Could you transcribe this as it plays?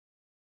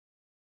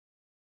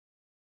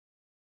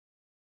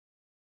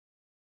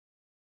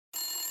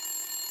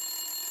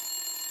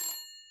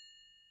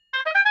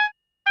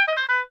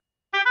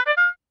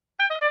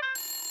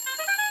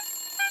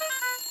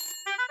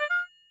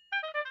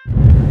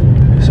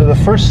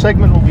the first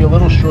segment will be a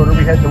little shorter.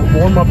 We had to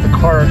warm up the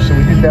car, so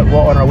we did that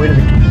while on our way to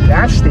the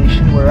gas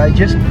station, where I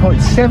just put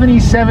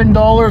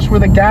 $77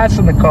 worth of gas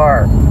in the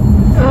car.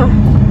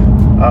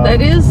 That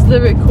is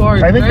the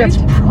record, I think right? that's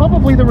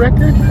probably the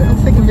record. I don't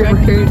think we've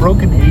ever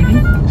broken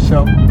 80,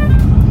 so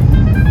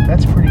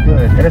that's pretty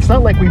good. And it's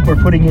not like we were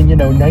putting in,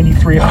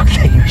 93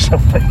 octane or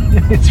something.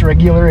 It's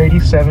regular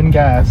 87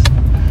 gas.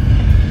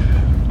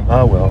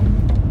 Oh well.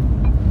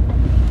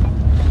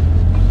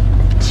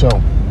 So,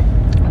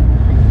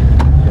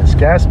 yes,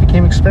 gas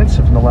became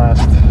expensive in the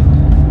last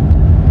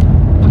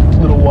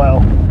little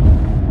while.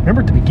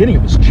 Remember at the beginning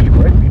it was cheap,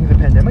 right? Beginning of the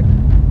pandemic?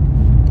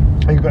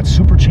 I think it got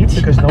super cheap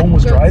because no one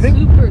was driving.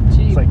 Super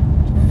cheap. It's like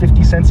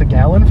 50 cents a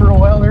gallon for a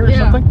while there or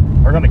something.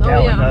 Or not a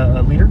gallon,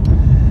 a liter.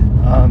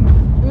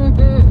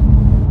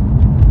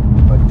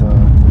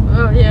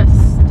 Oh yes,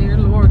 dear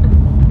Lord.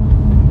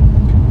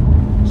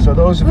 So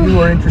those of you who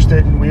are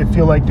interested and we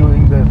feel like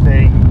doing the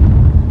thing,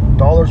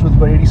 dollars with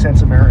about 80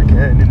 cents American,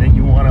 and then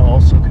you want to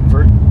also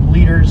convert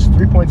liters,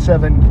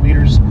 3.7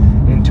 liters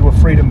into a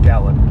Freedom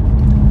gallon.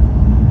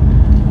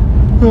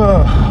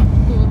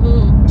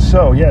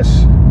 So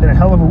yes, been a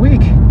hell of a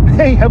week.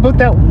 Hey, how about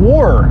that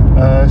war?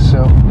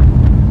 So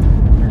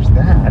there's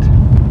that.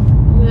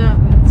 Yeah,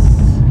 it's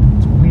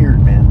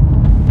weird, man.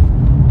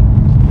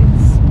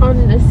 It's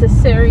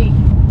unnecessary,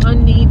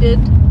 unneeded.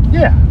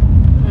 Yeah.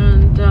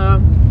 And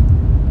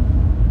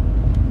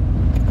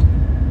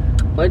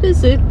what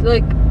is it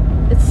like?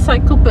 It's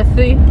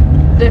psychopathy,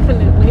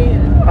 definitely.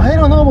 I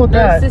don't know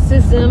about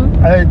Narcissism.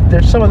 that.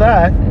 There's some of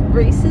that.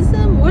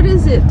 Racism? What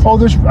is it? Oh,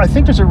 I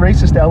think there's a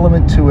racist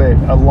element to it.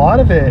 A lot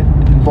of it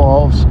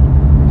involves,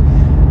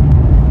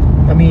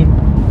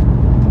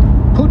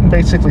 Putin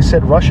basically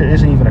said Russia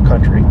isn't even a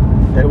country.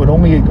 That it would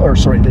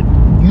that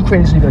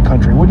Ukraine isn't even a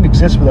country. It wouldn't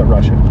exist without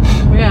Russia.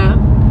 Yeah.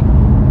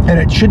 And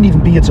it shouldn't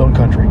even be its own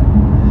country.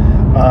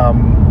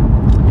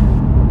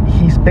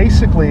 He's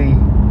basically,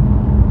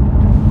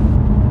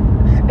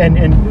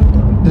 and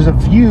there's a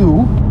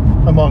view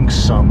among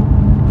some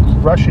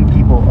Russian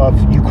people of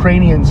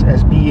Ukrainians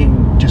as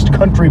being just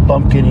country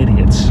bumpkin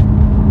idiots,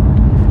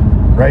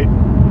 right?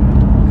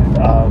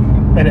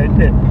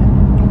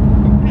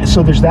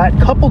 So there's that,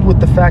 coupled with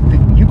the fact that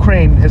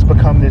Ukraine has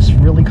become this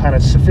really kind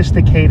of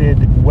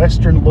sophisticated,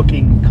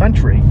 Western-looking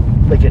country,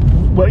 like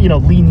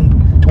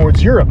leaning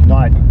towards Europe,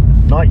 not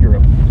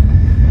Europe.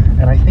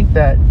 And I think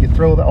that you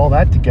throw all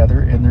that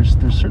together, and there's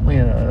certainly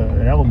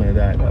an element of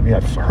that.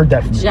 I've heard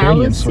that from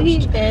Ukrainian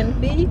sources. Jealousy,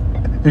 envy.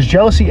 There's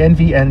jealousy,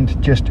 envy,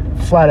 and just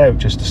flat out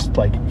just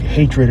like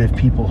hatred of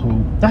people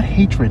who, not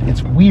hatred,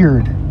 it's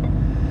weird,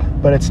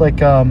 but it's like,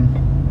 from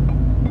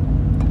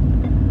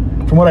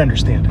what I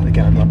understand, and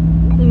again, I'm not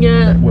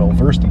that well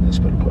versed in this,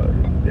 but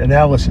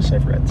analysis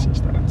I've read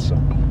says that. So,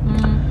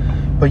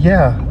 but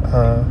yeah,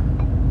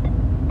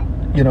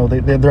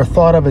 they're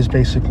thought of as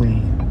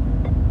basically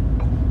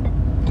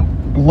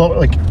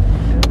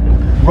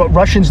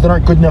Russians that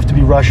aren't good enough to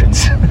be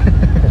Russians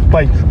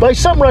by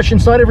some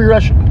Russians, not every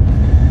Russian.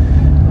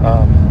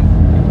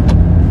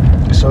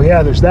 So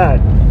yeah, there's that,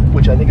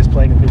 which I think is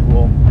playing a big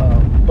role.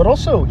 But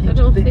also, I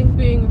don't think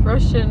being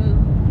Russian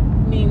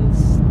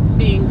means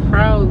being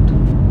proud.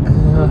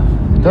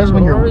 It does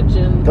when you're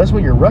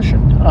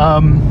Russian.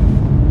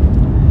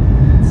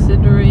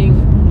 Considering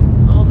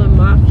all the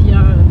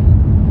mafia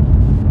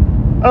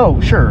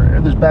and sure,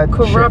 there's bad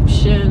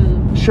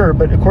corruption. Sure,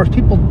 but of course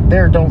people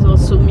there don't.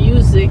 There's also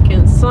music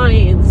and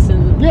science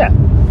and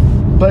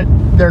but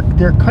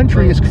their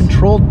country is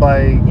controlled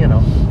by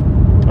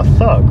a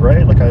thug,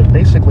 right? Like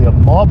basically a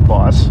mob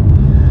boss.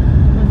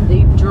 And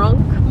they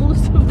drunk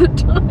most of the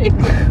time.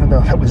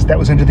 No, that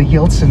was under the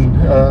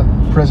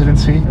Yeltsin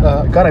presidency.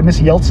 God, I miss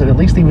Yeltsin. At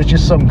least he was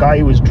just some guy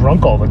who was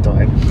drunk all the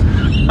time.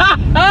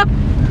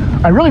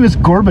 I really miss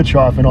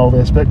Gorbachev and all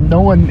this, but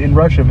no one in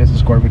Russia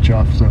misses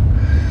Gorbachev. So,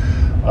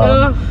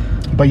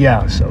 but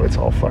yeah, so it's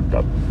all fucked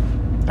up.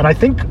 And I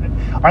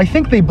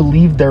think they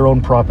believed their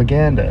own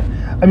propaganda.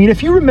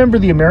 If you remember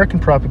the American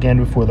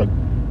propaganda before the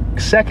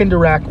second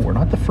Iraq War,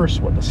 not the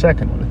first one, the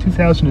second one, the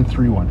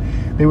 2003 one,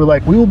 they were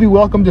like, we will be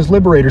welcomed as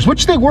liberators,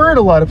 which they were in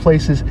a lot of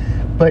places,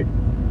 but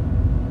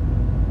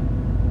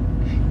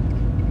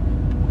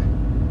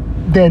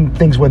then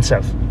things went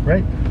south,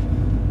 right?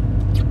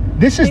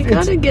 They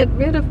gotta get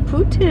rid of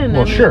Putin.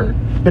 Well, sure,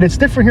 but it's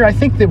different here. I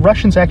think that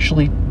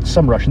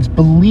some Russians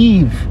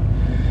believe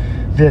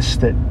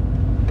that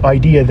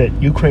idea that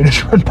Ukraine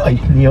is run by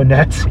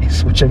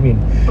neo-Nazis, which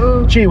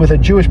with a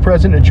Jewish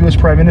president and a Jewish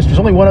prime minister, there's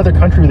only one other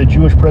country with a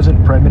Jewish president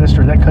and prime minister,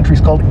 and that country's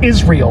called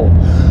Israel.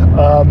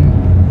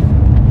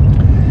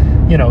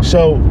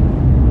 So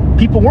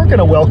people weren't going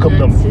to welcome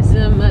them.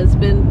 Nazism has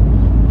been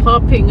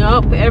popping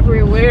up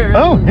everywhere.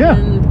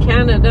 In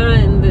Canada,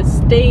 in the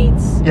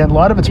States. Yeah, and a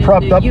lot of it's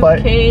propped up by,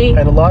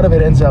 and a lot of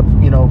it ends up,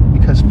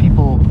 because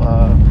people,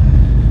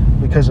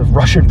 because of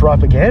Russian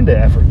propaganda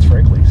efforts,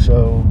 frankly.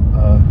 So,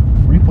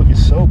 reap what you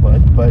sow,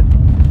 bud. But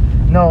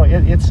no,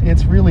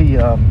 it's really,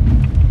 I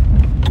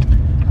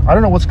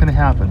don't know what's going to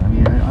happen.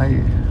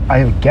 I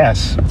have a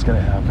guess what's going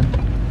to happen.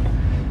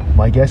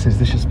 my guess is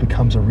this just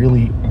becomes a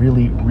really,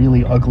 really,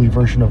 really ugly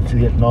version of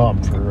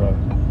Vietnam for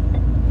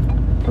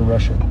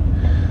Russia.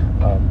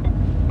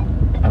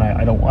 And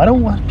I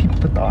don't want people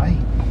to die.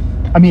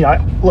 I mean,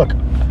 look,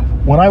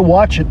 when I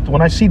watch it,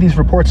 when I see these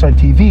reports on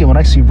TV, and when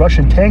I see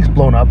Russian tanks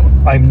blown up,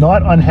 I'm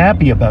not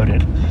unhappy about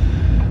it.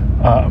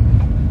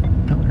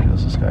 There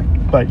goes this guy.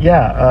 But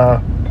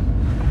yeah,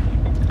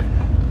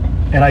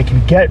 and I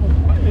can get,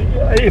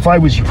 if I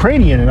was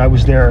Ukrainian and I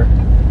was there,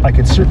 I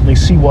could certainly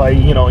see why,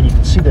 and you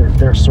can see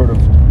their sort of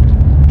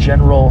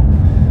general,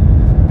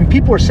 I mean,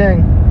 people are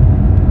saying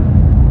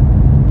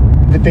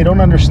that they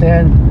don't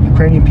understand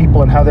Ukrainian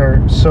people and how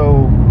they're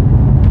so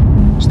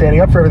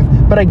standing up for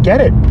everything, but I get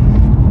it.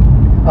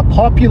 A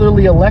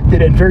popularly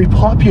elected and very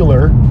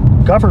popular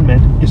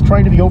government is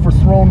trying to be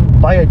overthrown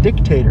by a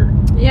dictator.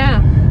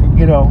 Yeah.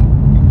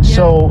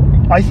 So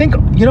I think,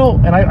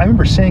 and I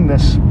remember saying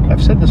this, I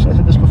said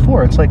this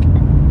before, it's like,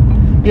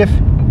 if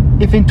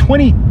in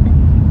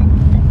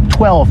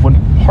 2012, when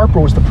Harper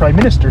was the Prime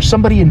Minister,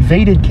 somebody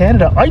invaded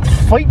Canada, I'd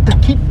fight to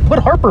put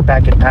Harper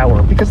back in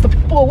power because the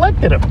people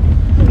elected him.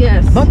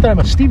 Yes. Not that I'm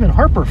a Stephen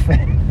Harper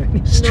fan,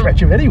 any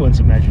stretch of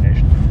anyone's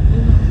imagination.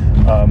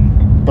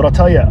 Mm-hmm. But I'll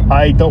tell you,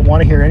 I don't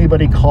want to hear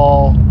anybody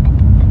call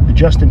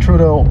Justin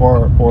Trudeau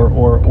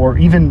or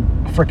even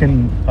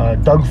frickin'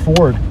 Doug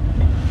Ford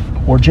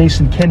or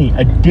Jason Kenney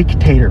a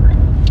dictator.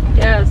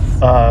 Yes.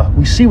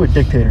 We see what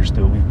dictators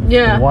do. We've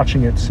been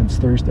watching it since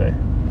Thursday.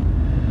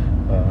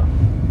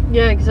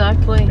 Yeah,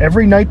 exactly.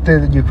 Every night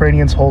the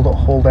Ukrainians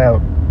hold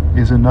out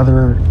is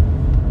another,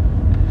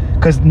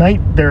 because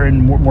night they're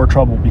in more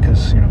trouble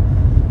because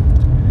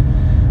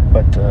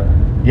But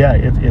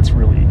it's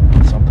really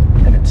something,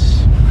 and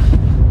it's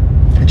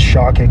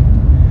shocking.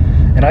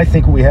 And I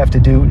think what we have to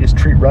do is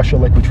treat Russia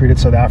like we treated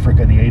South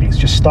Africa in the 80s.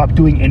 Just stop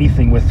doing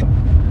anything with them.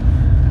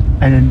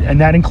 And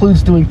that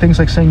includes doing things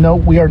like saying, no,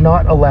 we are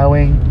not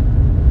allowing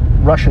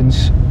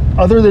Russians,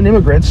 other than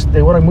immigrants,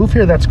 they want to move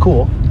here, that's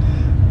cool,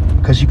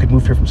 because you could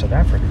move here from South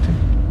Africa too.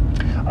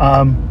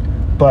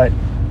 But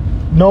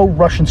no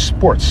Russian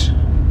sports.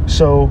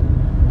 So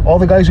all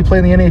the guys who play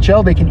in the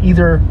NHL, they can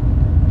either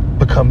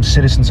become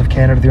citizens of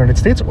Canada or the United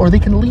States, or they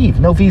can leave,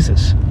 no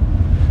visas.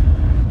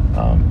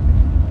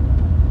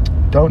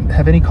 Don't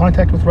have any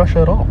contact with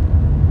Russia at all.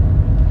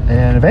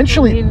 And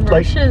eventually,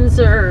 Russians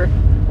the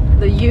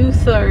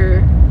youth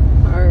are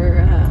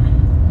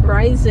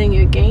rising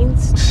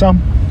against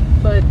some,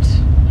 but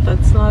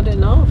that's not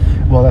enough.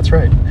 Well, that's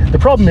right. The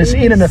problem is,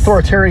 in an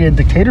authoritarian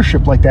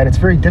dictatorship like that, it's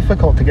very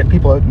difficult to get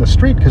people out in the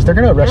street because they're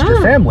going to arrest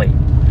your family.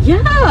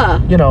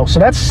 Yeah. So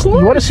that's, you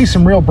want to see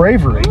some real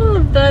bravery.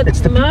 Oh, it's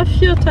the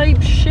mafia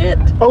type shit.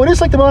 Oh, it is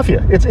like the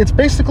mafia. It's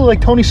basically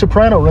like Tony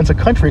Soprano runs a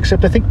country,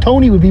 except I think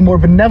Tony would be more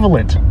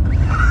benevolent.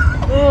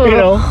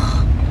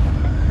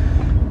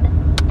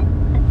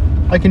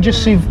 I can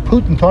just see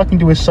Putin talking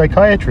to his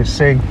psychiatrist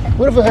saying,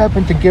 whatever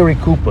happened to Gary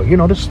Cooper?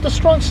 The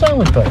strong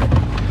silent type.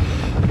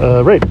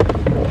 Right.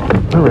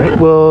 All right.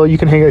 Well, you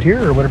can hang out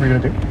here or whatever you're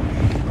going to do.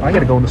 I got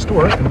to go in the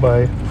store and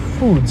buy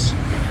foods.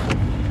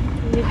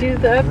 You do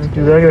that? I'm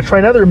going to try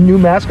another new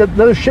mask,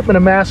 another shipment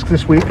of masks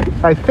this week.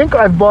 I think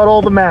I've bought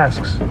all the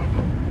masks.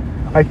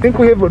 I think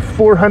we have about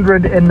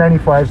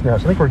 495s now,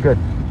 so I think we're good.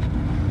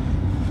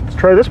 Let's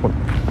try this one.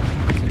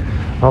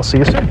 I'll see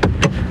you soon.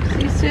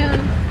 See you soon.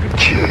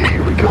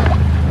 Here we go.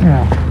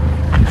 Yeah.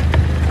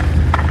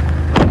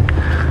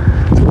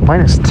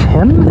 Minus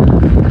 10?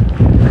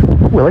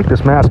 Oh, I like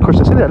this mask. Of course,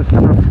 I say that. I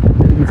don't know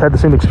if you've had the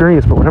same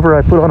experience, but whenever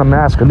I put on a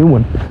mask, a new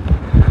one,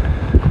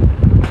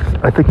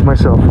 I think to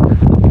myself,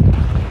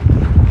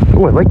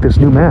 oh, I like this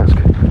new mask.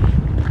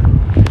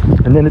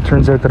 And then it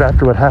turns out that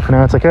after about half an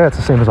hour, it's like, it's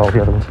the same as all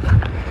the other ones.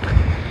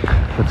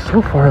 But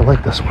so far, I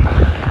like this one.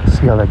 Let's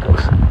see how that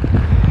goes.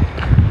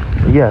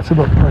 But yeah, it's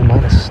about probably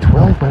minus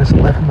 12, minus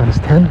 11, minus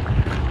 10.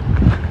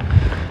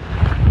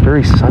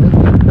 Very sunny.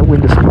 No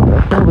wind to speak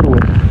of. A little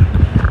wind. A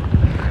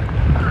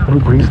little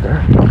breeze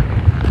there.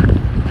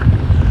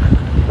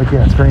 But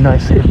yeah, it's very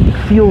nice. It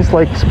feels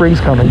like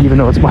spring's coming, even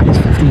though it's minus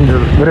 15 or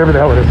whatever the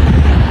hell it is.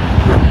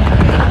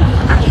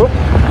 Oh.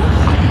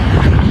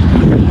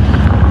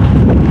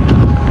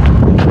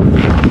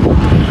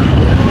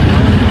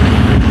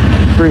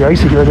 Very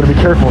icy here. I gotta be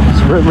careful.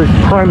 It's really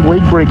prime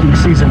leg breaking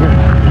season here.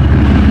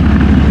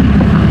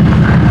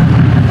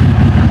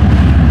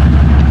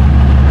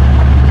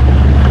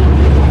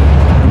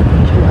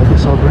 Okay, I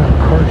guess I'll grab a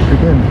card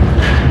again.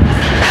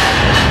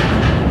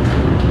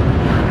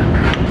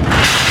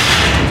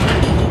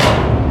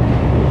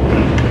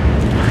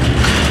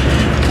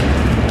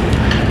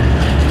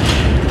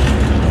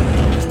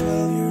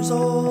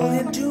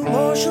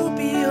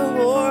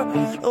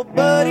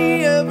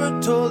 Nobody ever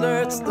told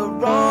her it's the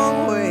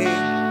wrong way.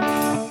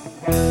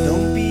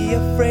 Don't be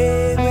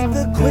afraid with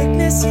the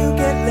quickness you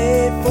get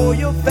laid. For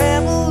your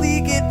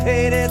family get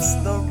paid, it's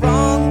the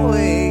wrong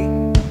way.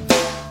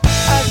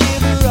 I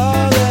give her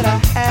all that I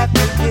have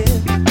to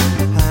give.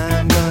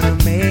 I'm gonna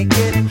make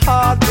it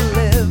hard to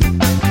live.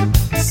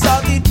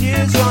 Salty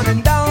tears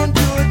running down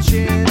to her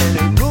chin, and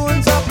it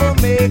ruins up her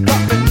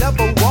makeup and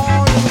never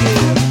wanna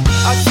give.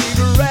 A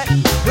cigarette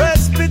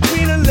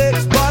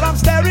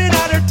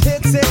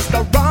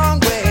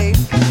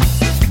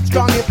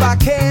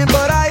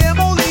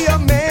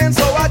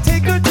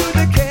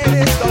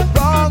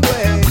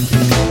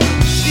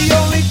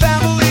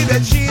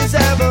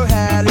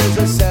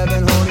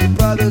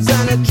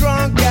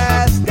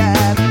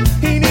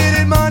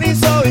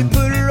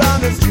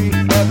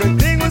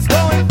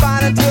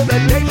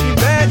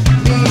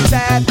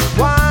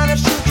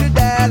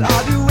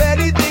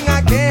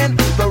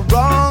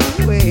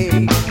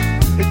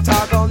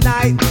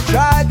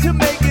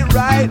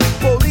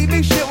believe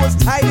me, shit was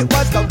tight, it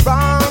was the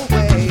wrong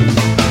way.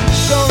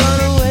 So run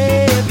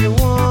away if you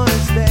wanna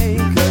stay,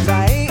 'cause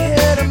I ain't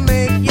here to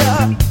make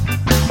ya.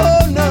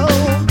 Oh no,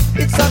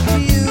 it's up to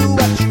you.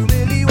 What you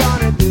really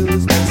wanna do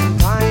is spend some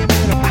time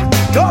in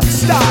a North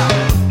Star.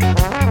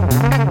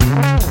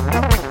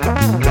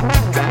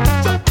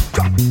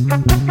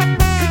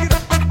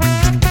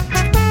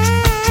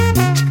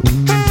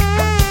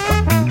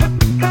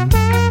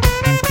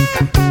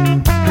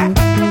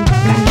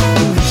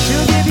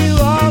 She'll give you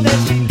all that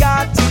she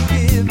got to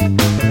give,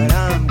 but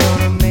I'm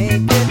gonna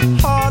make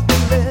it hard to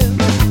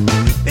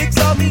live. Big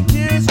salty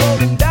tears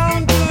rolling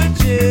down to her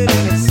chin,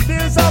 and it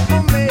spills out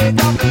for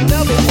makeup and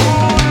never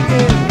won't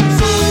again.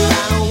 So we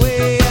ran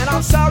away, and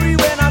I'm sorry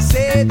when I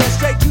said that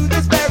straight to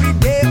this very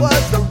day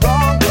was the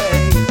wrong way.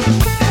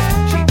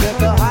 She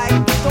took a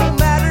hike, don't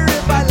matter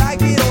if I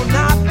like it or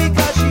not,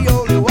 because she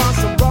only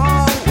wants the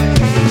wrong way.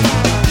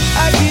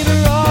 I gave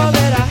her all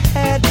that I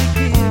had to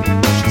give,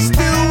 she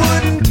still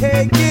wouldn't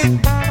take it.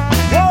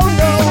 Oh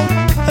no,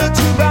 her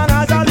two brown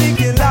eyes are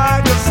leaking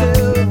like a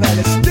sieve, and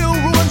it still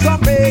ruins her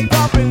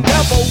makeup and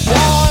never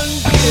one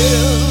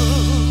kill.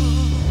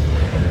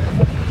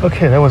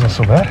 Okay, that wasn't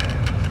so bad.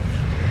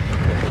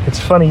 It's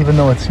funny, even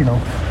though it's, it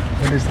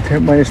is the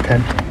minus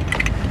 10.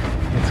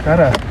 It's got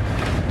a...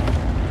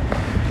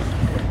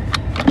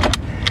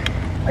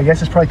 I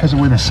guess it's probably because of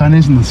where the sun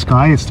is in the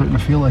sky, it's starting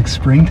to feel like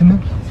spring to me.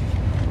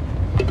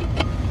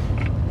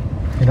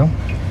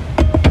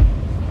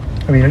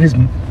 I mean, it is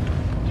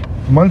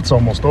month's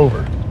almost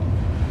over,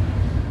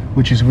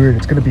 which is weird.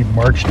 It's going to be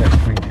March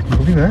next week. Can you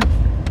believe that?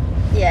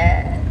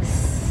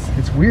 Yes.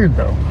 It's weird,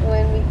 though.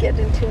 When we get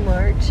into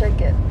March, I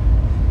get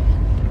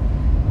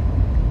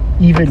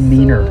Even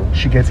meaner. So-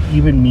 She gets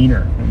even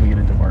meaner when we get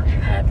into March.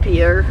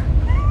 happier.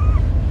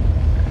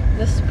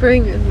 The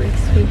spring, it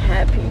makes me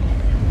happy.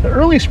 The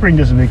early spring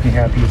doesn't make me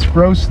happy. It's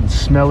gross and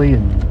smelly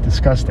and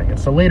disgusting.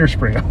 It's the later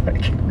spring I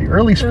like. The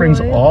early spring's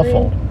I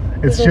awful.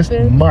 like It's little just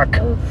bit muck.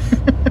 of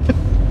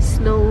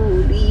snow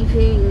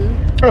leaving,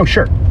 Oh,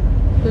 sure.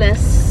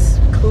 less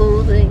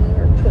clothing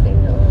or putting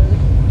on.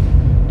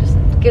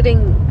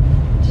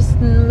 Just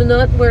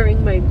not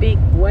wearing my big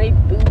white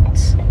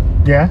boots.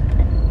 Yeah?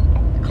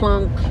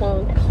 Clonk,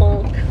 clonk,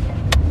 clonk.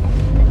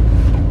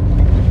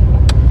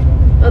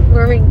 Not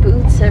wearing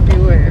boots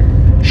everywhere.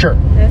 Sure.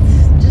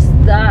 That's just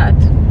that.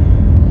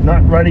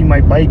 Not riding my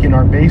bike in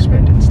our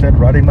basement. Instead,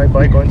 riding my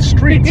bike on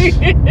streets.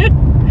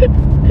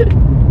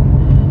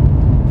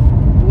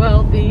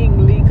 While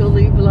being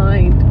legally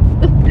blind.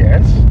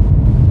 Yes.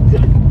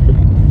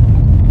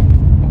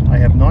 I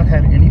have not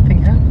had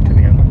anything happen to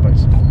me on my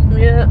bicycle.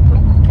 Yeah.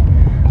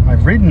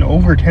 I've ridden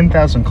over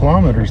 10,000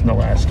 kilometers in the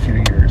last few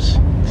years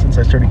since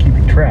I started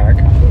keeping track.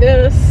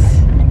 Yes.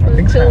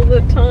 think so.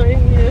 Until the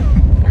time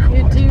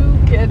you do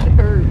get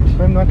hurt.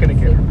 I'm not going to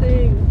get That's the hurt.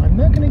 thing. I'm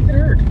not going to get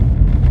hurt.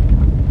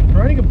 I'm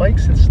riding a bike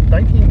since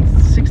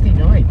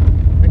 1969,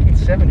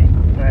 1970.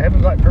 And I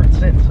haven't gotten hurt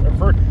since.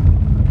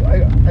 I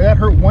got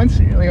hurt once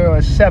when I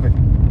was 7.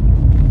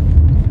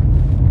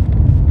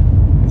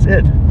 That's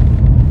it.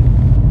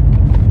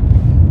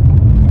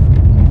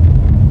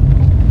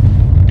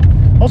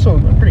 Also,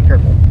 I'm pretty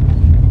careful.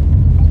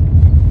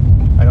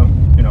 I don't,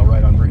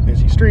 ride on very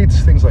busy streets,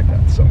 things like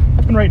that. So,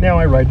 and right now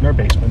I ride in our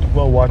basement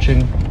while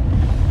watching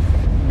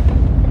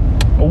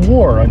a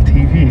war on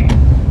TV.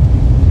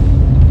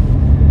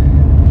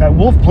 That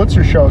Wolf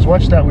Blitzer show,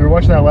 we were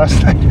watching that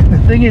last night. The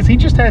thing is, he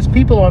just has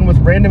people on with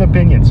random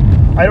opinions.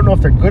 I don't know if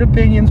they're good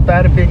opinions,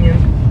 bad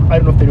opinions. I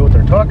don't know if they know what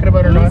they're talking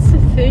about or not. That's the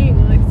thing.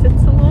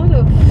 It's a lot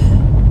of.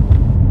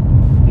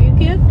 You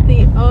get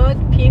the odd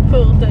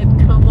people that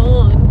come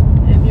on,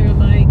 and you're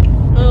like,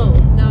 oh,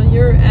 now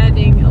you're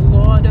adding a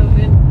lot of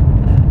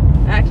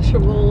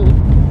actual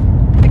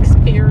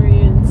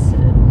experience.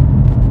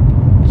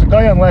 There's a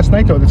guy on last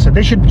night, though, that said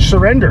they should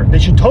surrender. They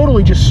should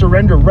totally just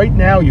surrender right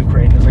now,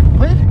 Ukraine. I was like,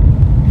 what?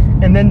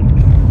 And then,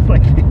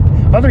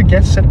 other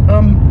guests said, I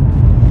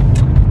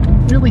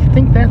don't really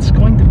think that's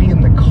going to be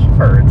in the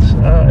cards.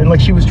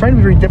 And she was trying to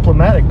be very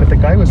diplomatic, but the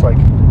guy was like,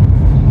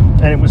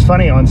 and it was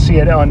funny on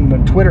CNN,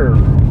 on Twitter,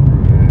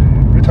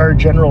 retired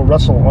General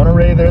Russell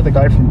Honore there, the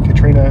guy from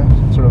Katrina,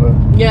 sort of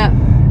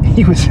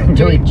he was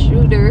really,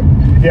 shooter.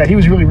 yeah, he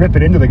was really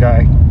ripping into the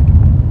guy.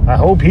 I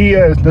hope he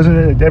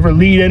doesn't ever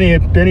lead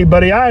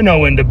anybody I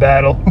know into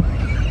battle.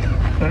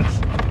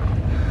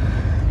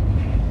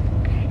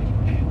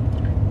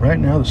 Right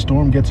now, the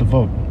storm gets a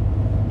vote.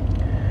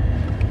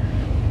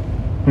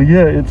 But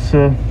yeah, it's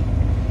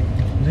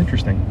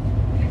interesting.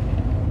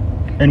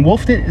 And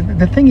Wolf did.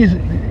 The thing is,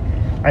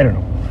 I don't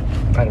know.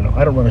 I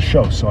don't run a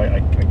show, so I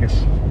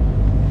guess.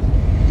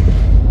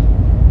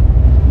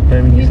 But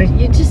I mean,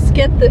 You just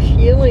get the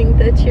feeling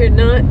that you're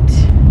not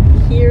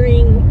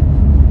hearing.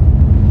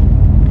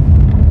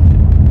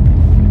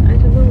 I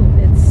don't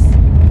know. It's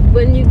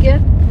when you get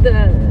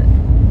the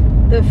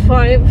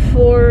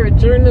 5-4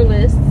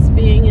 journalists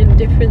being in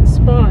different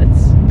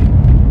spots.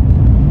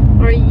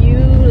 Are you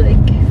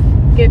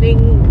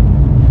getting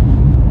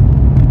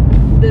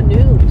the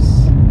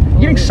news?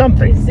 Getting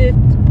something. Is it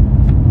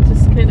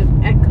just kind of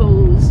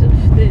echoes of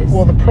this.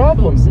 Well, the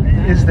problem echoes of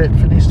is that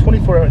for these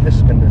 24 hours, this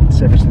has been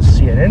ever since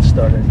CNN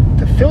started,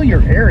 to fill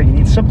your air, you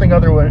need something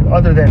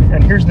other than,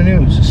 and here's the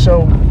news.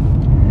 So,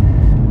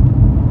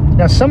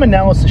 now some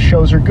analysis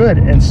shows are good,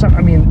 and some,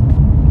 I mean,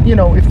 you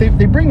know, if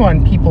they bring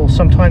on people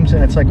sometimes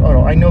and it's like, oh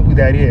no, I know who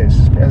that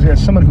is.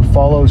 As someone who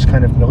follows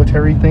kind of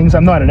military things,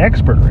 I'm not an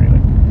expert or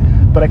anything,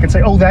 but I can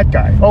say, oh, that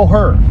guy, oh,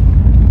 her.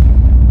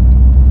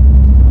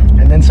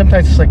 And then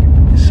sometimes it's like,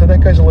 so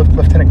that guy's a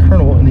lieutenant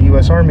colonel in the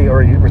U.S. Army,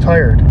 or he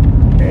retired,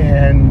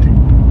 and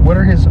what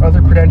are his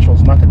other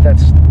credentials? Not that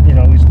that's, you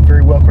know, he's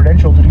very well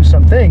credentialed to do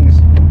some things,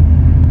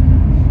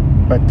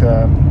 but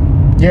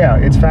yeah,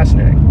 it's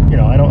fascinating. You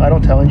know, I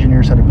don't tell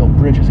engineers how to build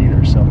bridges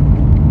either, so.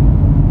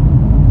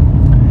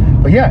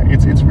 But yeah,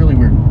 it's really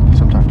weird.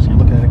 Sometimes you're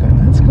looking at it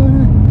going, what's going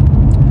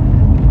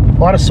on? A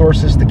lot of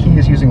sources. The key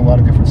is using a lot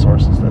of different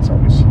sources. That's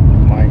always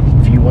my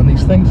view on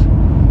these things.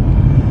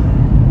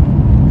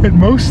 And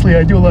mostly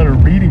I do a lot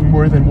of reading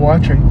more than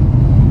watching.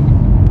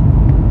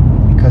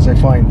 Because I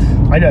find,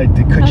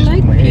 it could just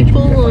be my age,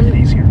 but I find it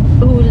easier.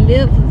 Who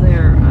live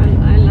there.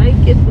 I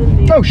like it when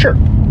they Oh, sure.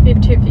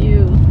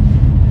 interview.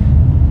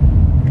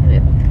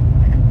 Yeah.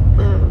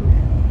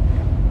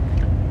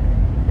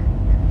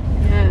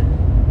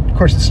 Of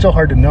course, it's still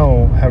hard to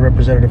know how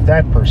representative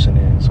that person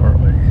is, or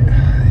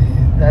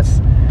that's.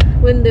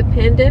 When the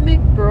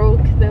pandemic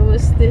broke, there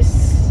was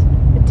this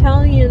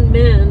Italian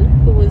man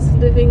who was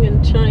living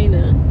in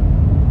China,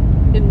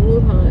 in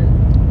Wuhan,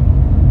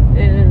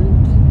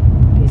 and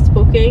he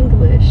spoke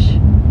English.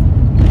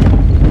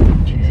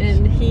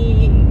 And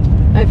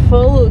I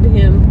followed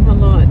him a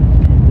lot.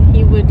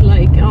 He would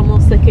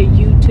almost like a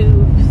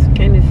YouTube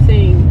kind of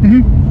thing.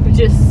 Mm-hmm. Would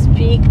just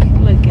speak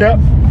like Yep.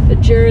 a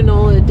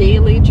journal, a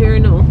daily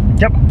journal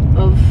Yep.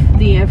 of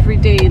the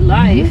everyday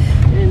life.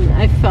 And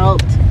I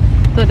felt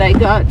that I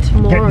got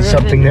more Getting of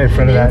something there in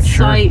front of that,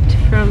 sure. insight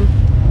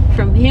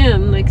from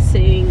him, like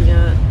saying,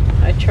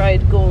 I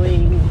tried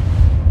going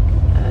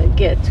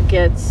to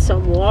get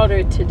some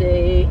water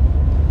today,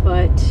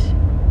 but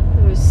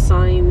there was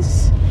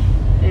signs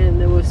and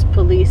there was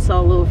police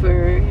all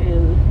over,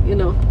 and you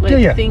know,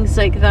 things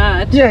like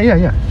that.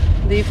 Yeah.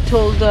 They've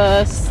told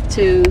us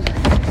to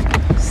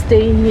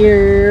stay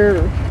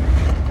here,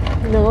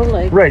 you know,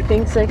 Right.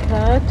 things like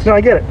that. No,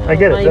 I get it. I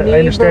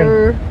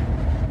understand.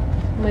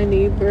 My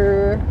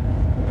neighbor,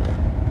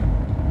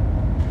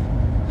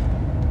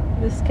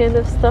 this kind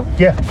of stuff.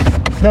 Yeah.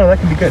 No, that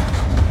can be good.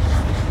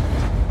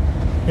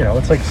 You know,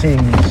 it's like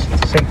seeing these,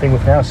 it's the same thing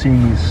with now,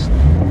 seeing these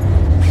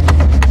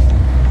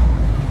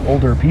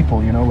older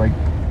people, you know, like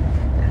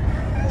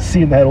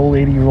seeing that old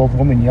 80-year-old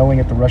woman yelling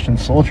at the Russian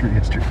soldier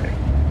yesterday.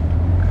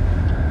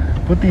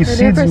 Put these I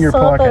seeds never in your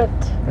saw pocket.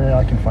 Yeah,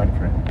 I can find it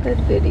for you. that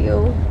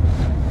video.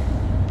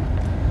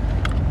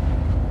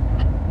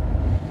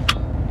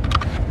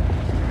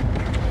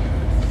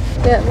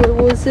 Yeah, what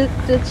was it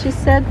that she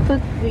said?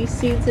 Put these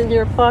seeds in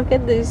your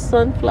pocket, these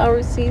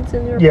sunflower seeds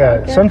in your pocket?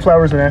 Yeah,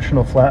 sunflower is the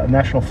national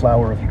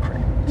flower of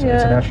Ukraine. So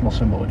it's a national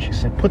symbol. And she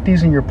said, put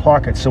these in your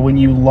pocket so when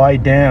you lie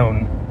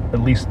down, at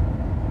least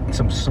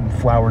some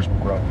flowers will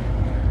grow.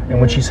 And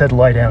when she said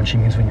lie down, she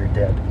means when you're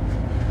dead.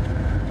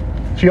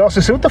 She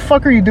also said, what the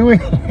fuck are you doing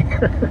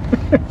here?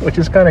 Which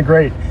is kind of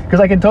great. Because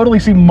I can totally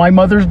see my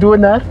mother's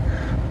doing that.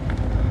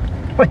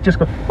 Like, just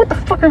go, what the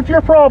fuck is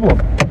your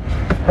problem?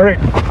 All right,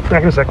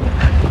 back in a second.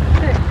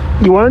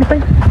 You want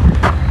anything?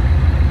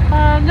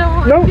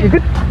 No. No, you're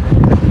good.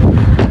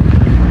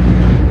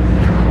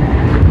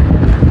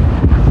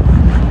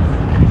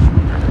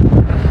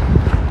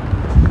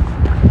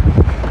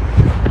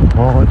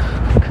 Wallet.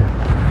 Okay.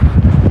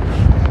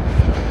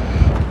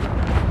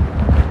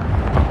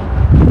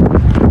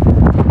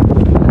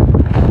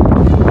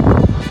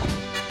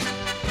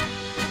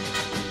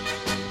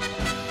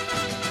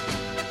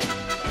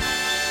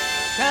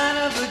 Kind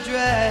of a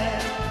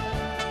drag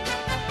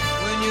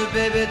when your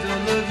baby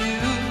don't love you.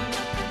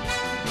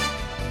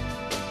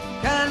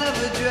 Kind of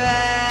a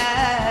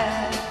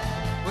drag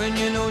when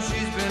you know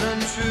she's been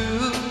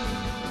untrue.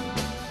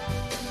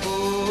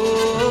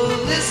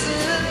 Oh, listen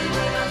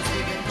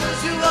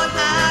to what I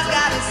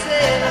gotta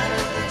say.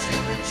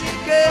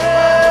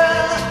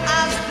 Girl,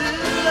 I still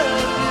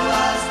love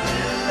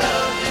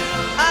you.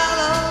 I'll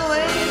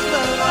always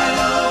love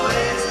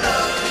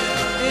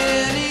you.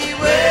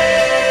 Anyway.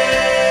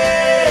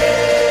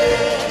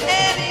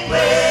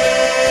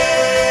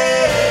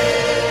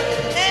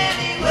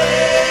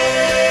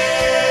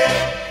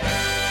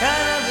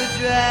 Kind of a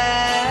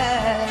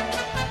drag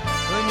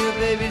when your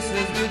baby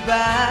says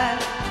goodbye.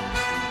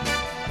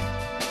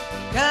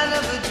 Kind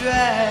of a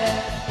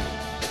drag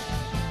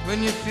when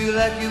you feel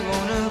like you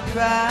wanna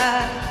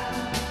cry.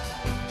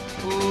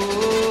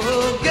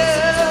 Oh,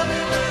 girl,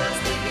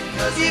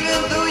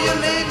 even though you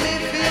make me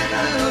feel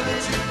blue,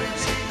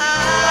 I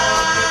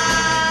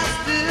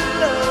still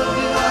love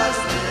you.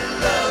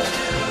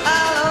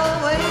 I'll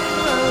always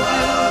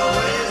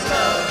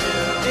love you.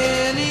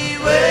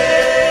 Anyway.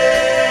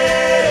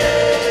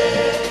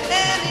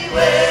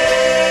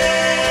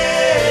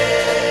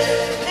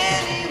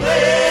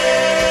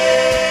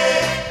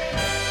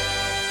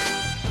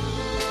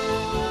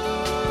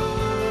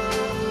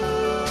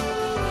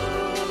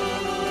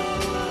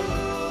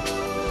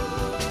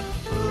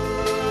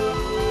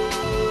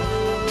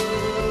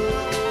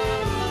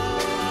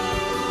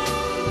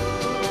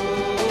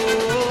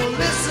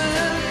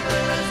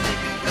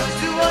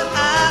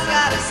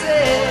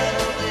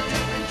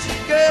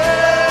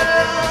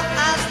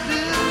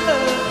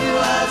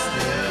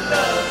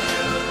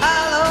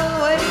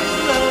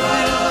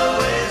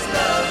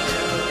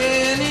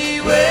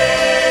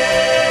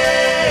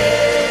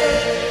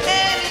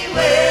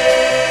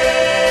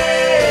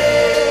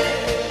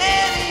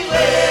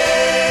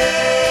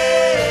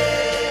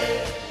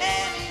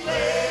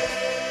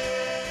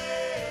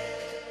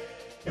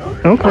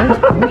 Okay.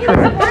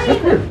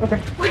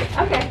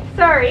 Okay,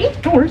 sorry.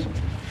 No worries.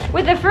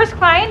 With the first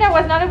client, I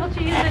was not able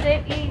to use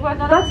it. He was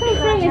not That's able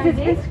what to I'm saying, is it's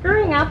been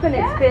screwing up and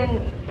it's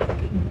been,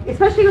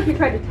 especially if you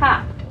try to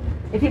tap.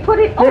 If you put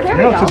it, oh, there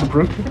Now we it go. says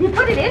approved. If you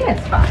put it in,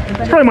 it's fine. But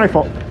It's probably my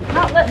fault. it's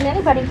not letting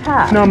anybody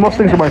tap. No, most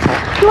things are my fault.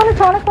 Do you want a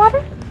tonic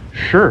water?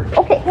 Sure.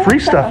 Okay. Free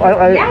stuff.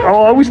 I'll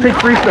always take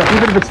free stuff,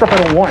 even if it's stuff I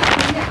don't want.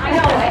 I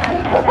know.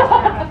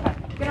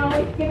 You can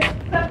always give it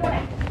stuff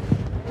when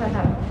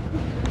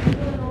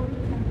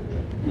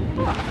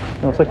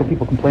No, it's like when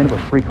people complain about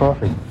free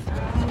coffee.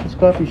 This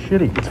coffee's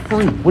shitty. It's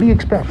free. What do you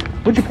expect?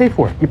 What'd you pay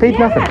for it? You paid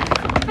nothing.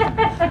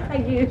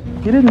 You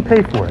didn't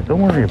pay for it.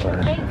 Don't worry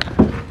about it.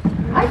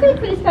 I take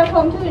free stuff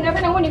home too. You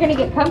never know when you're going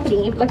to get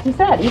company. Like you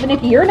said, even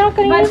if you're not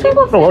going to use it.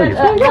 Oh, I'll use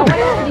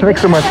it.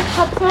 Thanks so much. I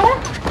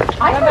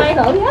think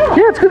so, yeah.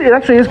 Yeah, it's good. It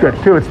actually is good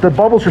too. It's the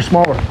bubbles are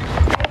smaller.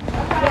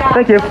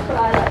 Thank you. That's what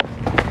I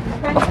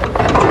like.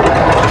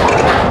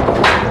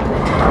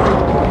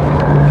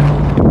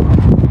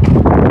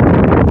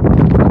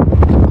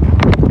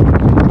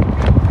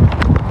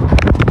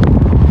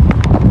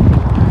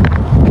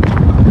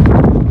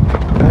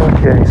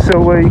 Okay,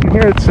 so you can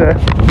hear it's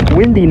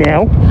windy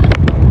now.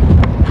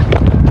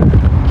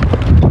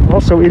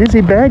 Also, it is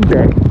a bag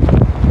day.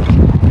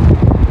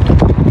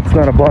 It's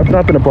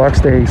not been a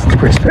box day since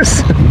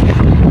Christmas.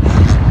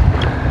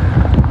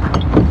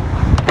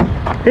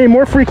 Hey,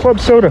 more free club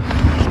soda.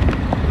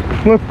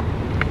 Look,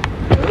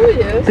 Oh,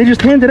 yes. they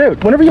just hand it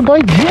out. Whenever you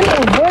buy gin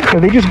or vodka,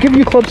 they just give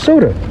you club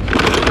soda.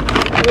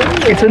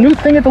 It's a new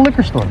thing at the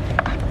liquor store.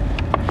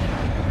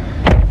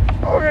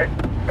 Okay.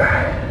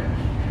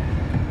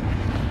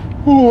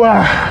 Ooh,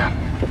 oh,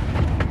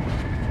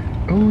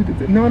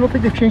 no, I don't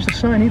think they've changed the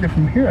sign either.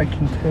 From here, I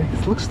can tell.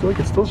 It looks like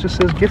it still just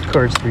says gift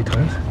cards 3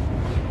 times.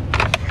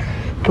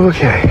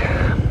 Okay.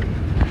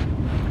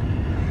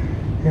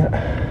 Yeah.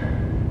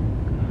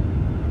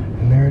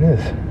 And there it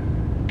is.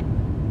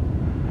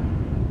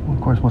 Well,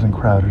 of course, it wasn't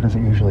crowded, as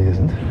it usually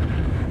isn't.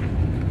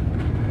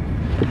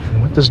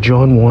 And what does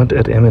John want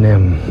at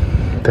M&M?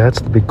 That's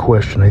the big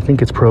question. I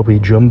think it's probably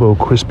jumbo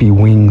crispy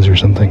wings or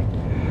something.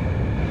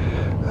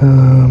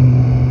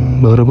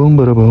 Bada-boom,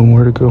 bada-boom.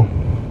 Where'd it go?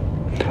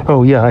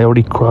 Oh, yeah, I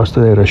already crossed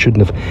it out. I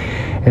shouldn't have.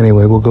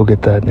 Anyway, we'll go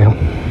get that now.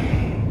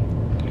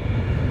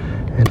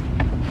 And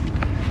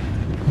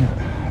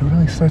yeah, it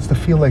really starts to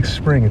feel like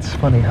spring. It's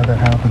funny how that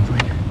happens.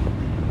 Like,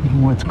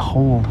 even when it's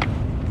cold.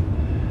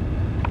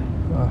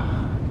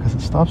 Because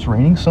it stops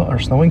raining or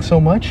snowing so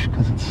much.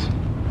 Because it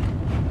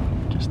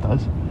just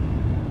does.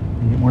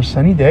 You get more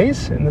sunny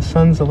days, and the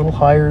sun's a little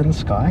higher in the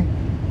sky.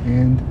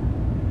 And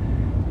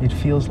it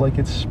feels like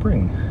it's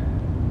spring.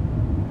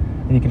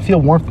 And you can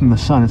feel warmth from the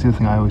sun. It's the other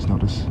thing I always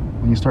notice.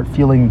 When you start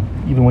feeling,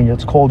 even when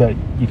it's cold out,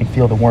 you can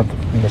feel the warmth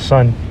from the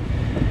sun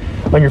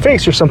on your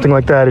face or something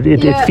like that.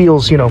 It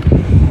feels, you know.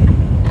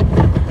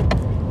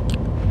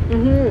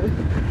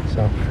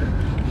 So.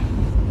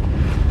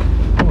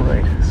 All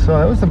right. So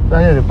that was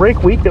I had a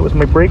break week. That was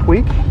my break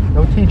week.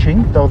 No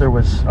teaching, though there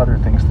was other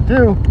things to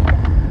do.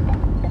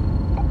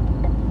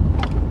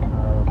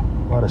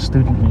 A lot of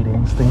student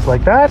meetings, things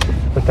like that.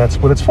 But that's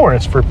what it's for.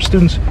 It's for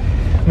students.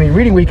 I mean,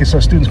 reading week is so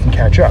students can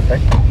catch up,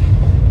 right?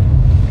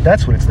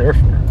 That's what it's there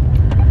for.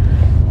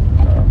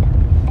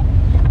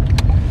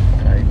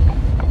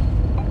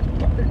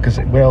 Because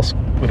what else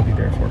would it be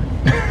there for?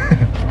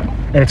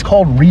 And it's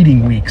called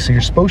reading week, so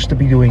you're supposed to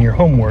be doing your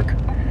homework.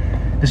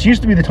 This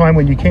used to be the time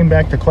when you came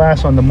back to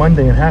class on the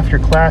Monday and half your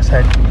class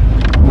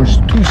was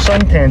too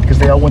suntanned because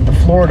they all went to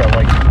Florida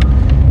like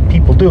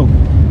people do.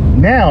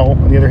 Now,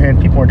 on the other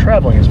hand, people aren't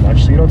traveling as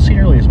much, so you don't see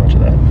nearly as much of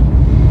that.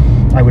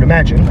 I would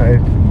imagine.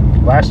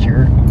 Last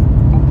year,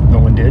 no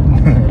one did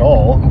at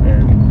all,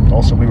 and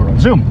also we were on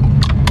Zoom.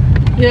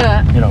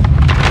 Yeah. You know,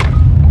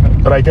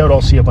 but I doubt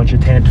I'll see a bunch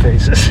of tanned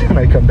faces when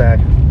I come back.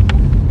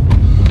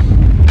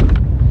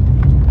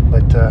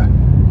 But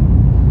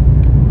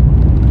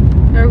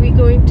Are we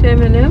going to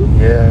M&M?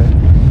 yeah,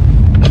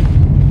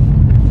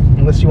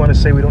 unless you want to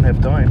say we don't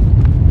have time.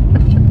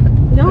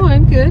 No,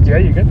 I'm good. Yeah,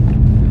 you're good.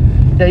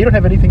 Yeah, you don't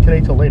have anything today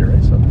till later,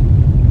 right? So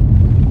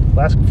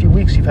last few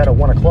weeks you've had a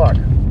 1 o'clock.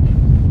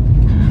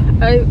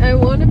 I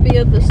want to be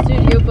at the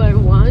studio by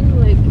 1,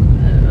 like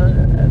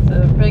as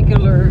a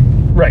regular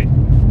Right.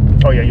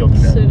 Oh yeah, you'll do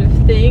that. sort of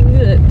thing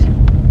that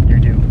You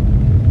do.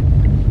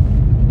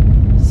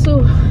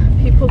 so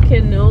people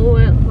can know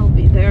I'll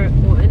be there at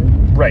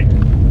 1, Right.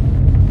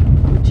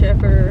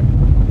 whichever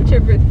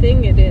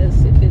thing it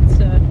is. If it's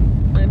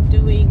I'm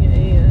doing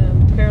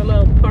a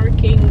parallel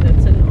parking,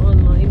 that's an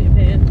online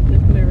event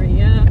with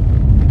Maria,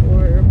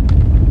 or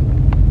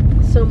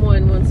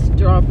someone wants to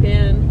drop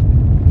in,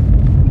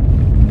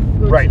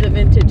 go Right. to the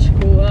vintage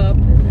co-op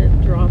and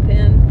then drop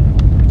in,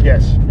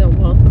 Yes. they're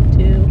welcome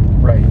to.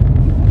 Right.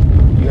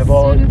 You have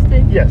all. Sort of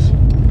thing. Yes.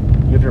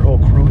 You have your whole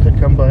crew that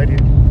come by to you.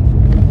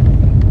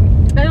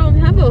 I don't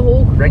have a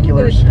whole crew,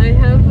 Regulars? but I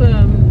have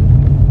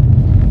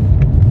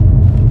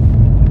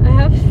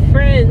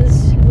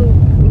friends who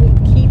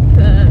keep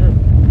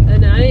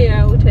an eye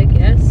out, I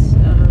guess.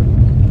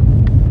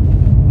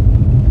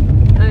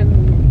 I'm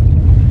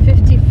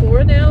 15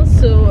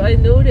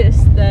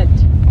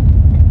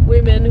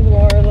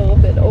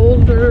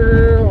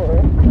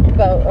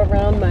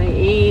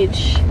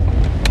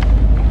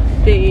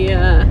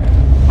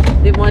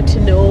 want to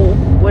know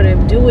what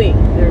I'm doing.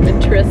 They're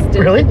interested.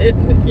 Really?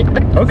 Yeah.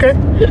 Okay.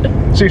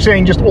 So you're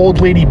saying just old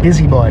lady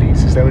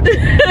busybodies? Is that what?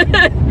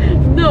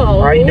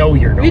 No. I know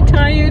you're not.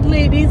 Retired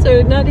ladies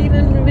are not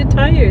even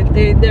retired.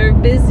 They're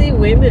busy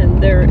women.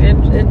 They're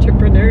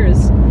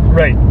entrepreneurs.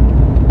 Right.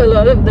 A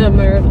lot of them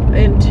are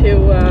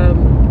into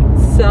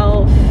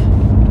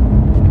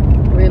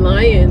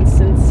self-reliance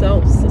and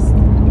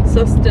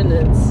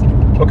self-sustenance.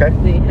 Okay.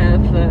 They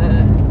have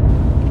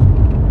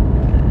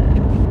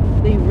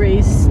they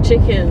raise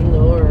chicken,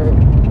 or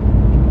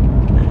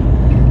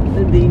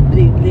they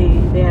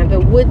have a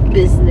wood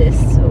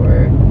business,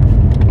 or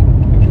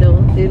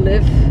they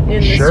live in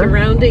the Sure.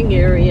 surrounding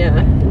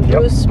area, Yep.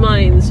 Bruce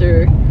Mines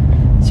or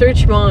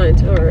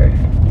Searchmont or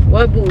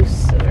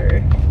Waboos,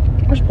 or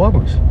Where's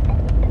Waboos?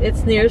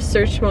 it's near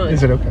Searchmont.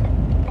 Is it okay?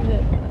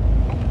 Yeah.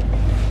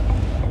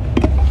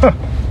 Huh.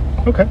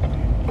 Okay.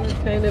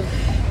 Kind of,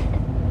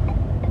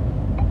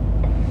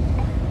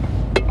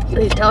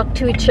 they talk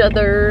to each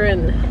other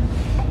and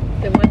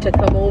they want to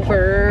come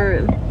over,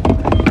 and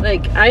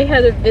like I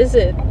had a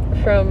visit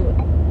from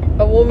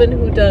a woman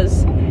who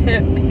does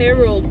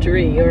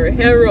heraldry or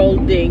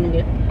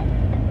heralding.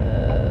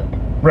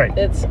 Right.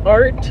 It's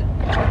art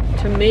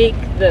to make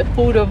the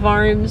coat of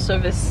arms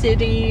of a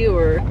city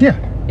or Yeah.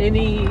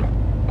 any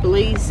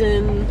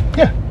blazon.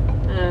 Yeah.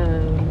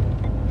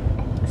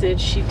 That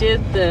she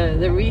did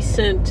the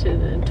recent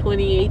in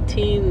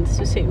 2018.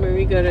 Sault Ste.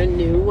 Marie got a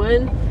new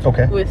one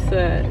Okay. with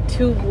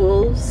 2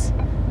 wolves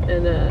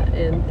and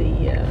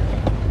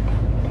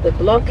the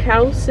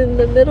blockhouse in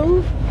the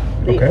middle,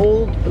 the Okay.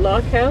 old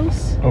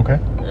blockhouse. Okay.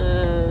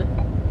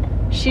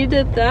 She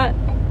did that.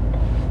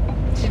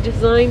 She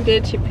designed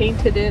it. She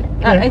painted it.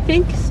 Yeah. I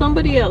think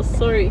somebody else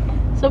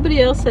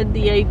had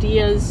the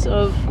ideas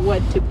of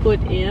what to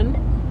put in,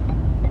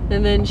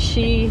 and then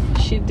she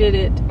did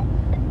it.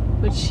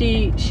 But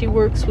she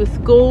works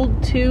with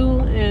gold too,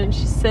 and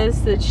she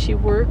says that she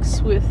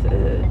works with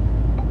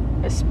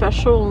a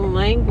special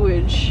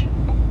language.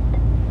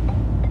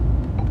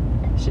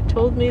 She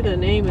told me the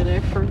name and I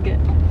forget.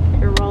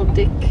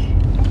 Heraldic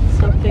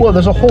something. Well,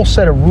 there's a like whole that.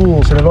 set of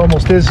rules, and it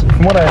almost is,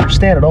 from what I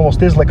understand, it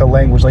almost is like a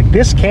language. Like,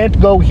 this can't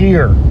go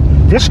here.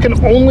 This can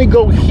only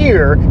go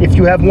here if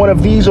you have one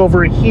of these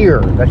over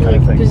here. That kind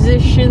of thing.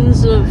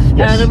 Positions of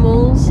Yes.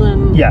 animals,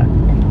 and Yeah.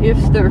 if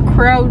they're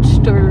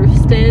crouched or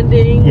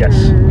standing,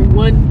 Yes. or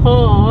one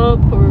paw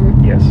up, or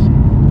Yes.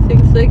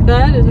 things like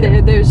that. And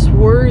Yeah. there are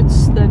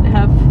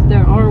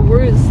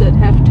words that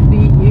have to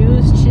be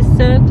used, she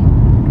said.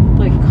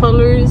 Like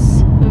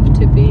colors have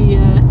to be,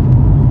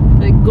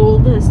 like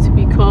gold has to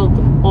be called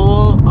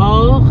or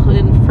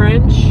in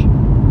French.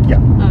 Yeah.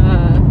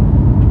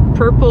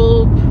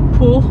 Purple,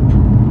 pourpre,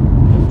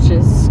 which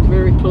is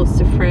very close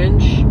to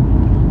French.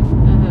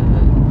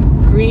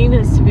 Green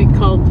has to be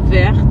called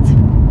verte.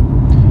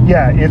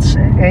 Yeah, it's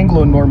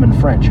Anglo-Norman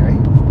French, right?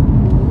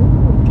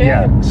 Okay.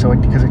 Yeah, so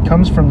because it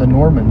comes from the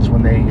Normans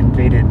when they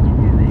invaded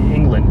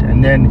England,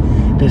 and then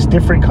this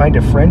different kind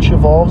of French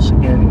evolves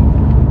in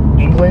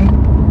England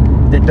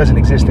that doesn't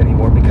exist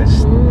anymore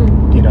because,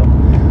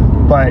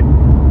 but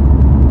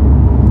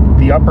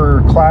the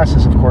upper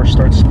classes, of course,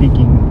 start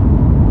speaking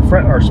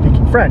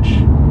French.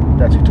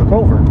 That's who took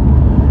over.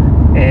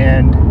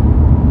 And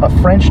a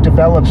French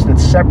develops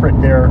that's separate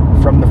there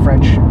from the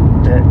French.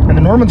 And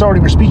the Normans already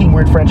were speaking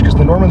weird French because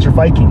the Normans are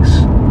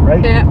Vikings,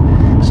 right? Yeah.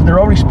 So they're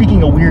already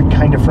speaking a weird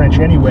kind of French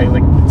anyway,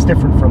 like it's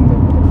different from the.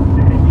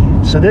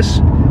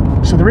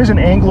 So there is an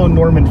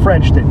Anglo-Norman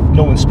French that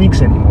no one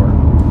speaks anymore,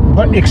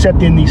 but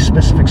except in these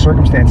specific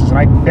circumstances. And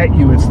I bet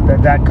you it's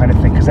that kind of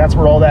thing, because that's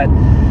where all that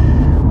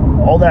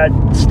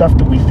stuff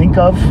that we think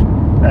of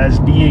as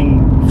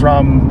being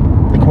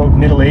from the quote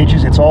Middle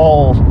Ages, it's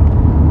all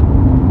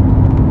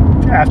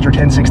after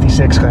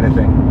 1066 kind of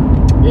thing,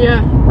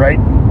 Yeah. right?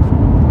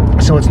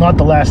 So it's not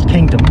the Last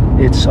Kingdom.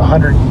 It's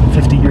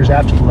 150 years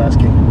after the Last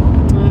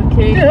Kingdom.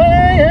 Okay.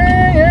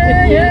 Yeah.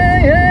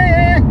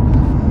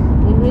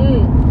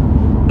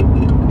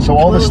 Mm-hmm. So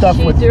all the stuff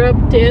she's with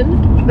dropped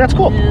in, that's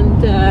cool.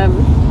 and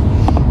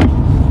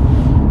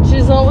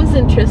she's always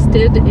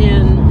interested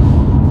in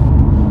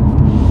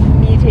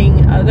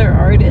meeting other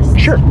artists.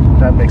 Sure,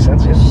 that makes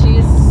sense. Yes.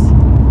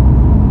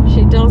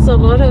 She does a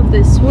lot of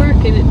this work,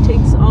 and it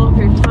takes all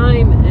her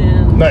time,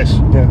 and Nice.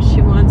 Yeah.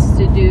 she wants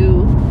to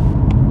do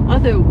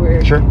other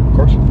work. Sure, of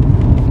course.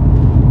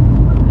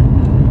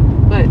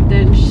 But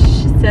then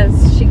she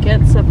says she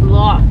gets a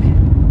block.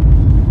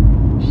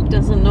 She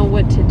doesn't know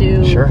what to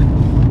do. Sure.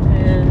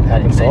 And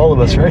Happens to all of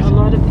us, and right? A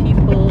lot of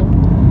people.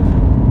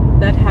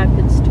 That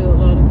happens to a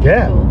lot of people.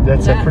 Yeah,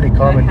 that's a pretty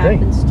common that thing.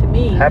 Happens to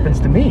me. Happens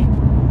to me.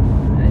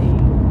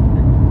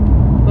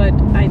 But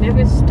I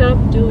never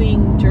stopped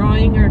doing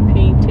drawing or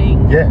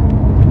painting. Yeah.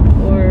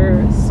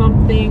 Or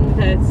something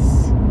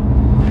that's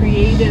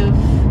creative.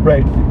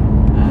 Right.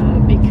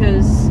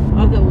 Because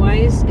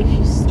otherwise, if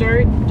you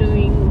start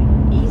doing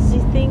easy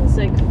things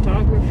like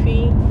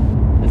photography,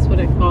 that's what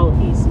I call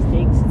easy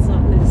things. It's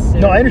not necessarily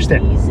No, I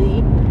understand.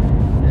 easy.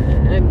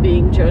 I'm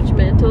being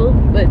judgmental,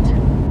 but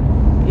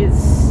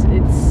it's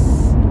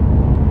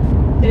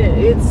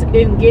it's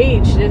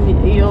engaged,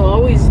 and you'll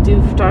always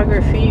do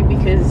photography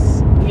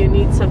because you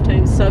need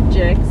sometimes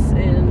subjects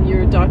and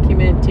you're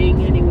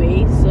documenting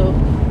anyway, so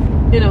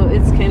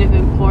it's kind of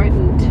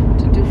important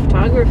to do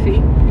photography.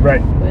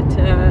 Right. But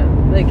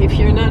like if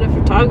you're not a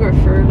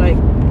photographer, like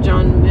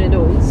John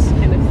Meadows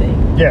kind of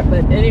thing. Yeah.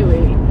 But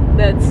anyway,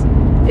 that's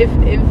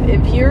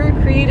if you're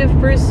a creative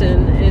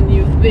person and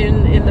you've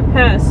been in the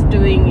past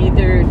doing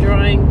either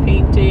drawing,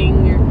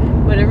 painting, or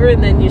whatever,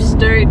 and then you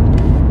start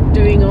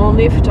doing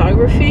only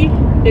photography,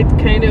 it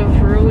kind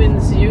of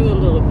ruins you a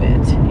little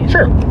bit.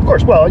 Sure, of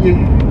course. Well, you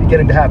get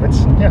into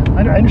habits. Yeah,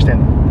 I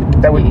understand.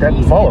 That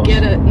follows.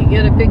 You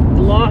get a big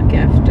block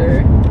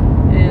after,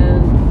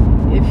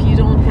 and if you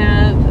don't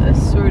have a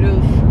sort of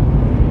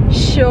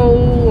show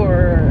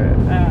or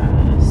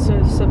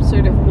some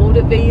sort of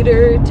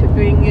motivator to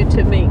bring you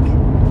to make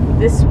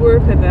this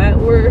work or that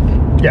work,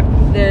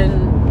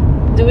 then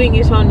doing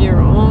it on your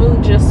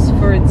own just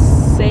for its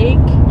sake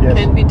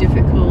can be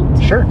difficult.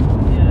 Sure.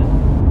 Yeah.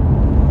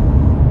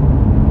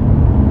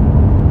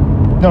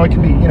 No, it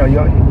can be.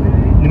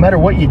 No matter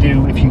what you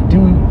do, if you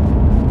do,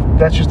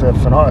 that's just a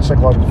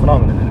psychological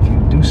phenomenon. And if you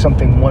do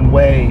something one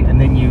way and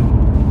then you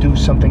do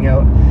something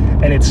else,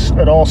 and it's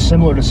at all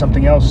similar to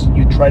something else,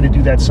 you try to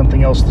do that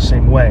something else the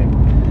same way.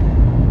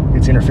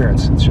 It's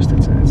interference. It's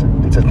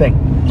a thing.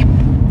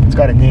 It's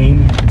got a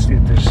name. There's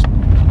been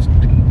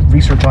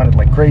research on it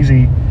like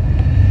crazy.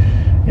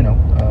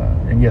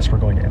 And yes, we're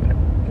going to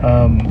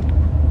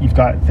Eminem. You've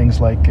got things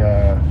like,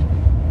 I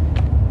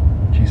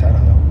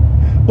don't know.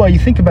 Well, you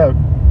think about.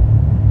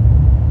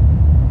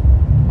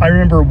 I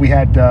remember we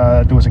had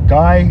there was a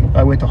guy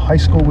I went to high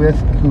school with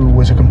who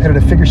was a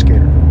competitive figure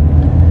skater,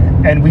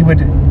 and we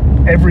would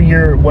every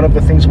year one of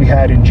the things we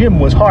had in gym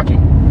was hockey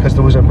because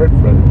there was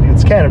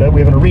it's Canada,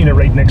 we have an arena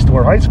right next to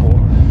our high school,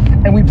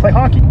 and we'd play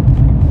hockey.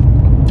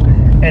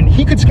 And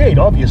he could skate,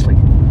 obviously,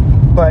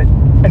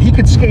 and he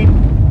could skate.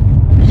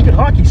 He could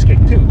hockey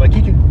skate too, like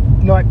he could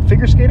not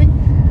figure skating,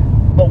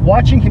 but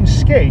watching him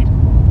skate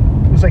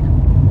it was like,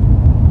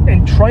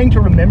 and trying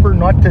to remember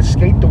not to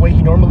skate the way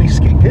he normally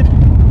skated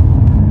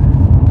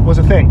was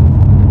a thing,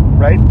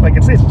 right? Like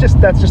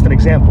that's just an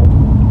example,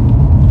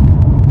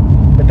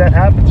 but that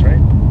happens, right?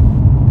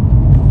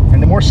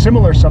 And the more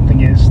similar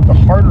something is, the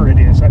harder it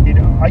is. I mean,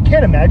 I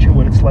can't imagine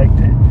what it's like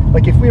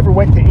like if we ever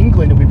went to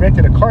England and we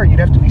rented a car, you'd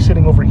have to be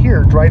sitting over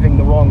here driving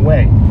the wrong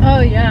way.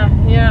 Oh yeah,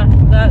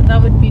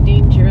 that would be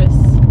dangerous.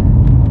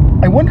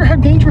 I wonder how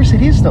dangerous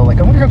it is though. Like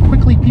I wonder how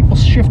quickly people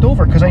shift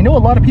over, because I know a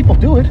lot of people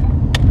do it.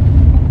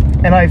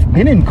 And I've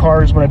been in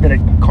cars when I've been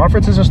at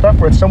conferences and stuff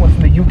where it's someone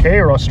from the UK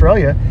or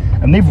Australia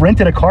and they've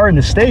rented a car in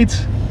the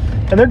States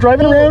and they're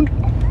driving around.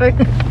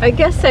 I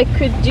guess I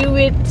could do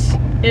it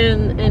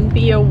and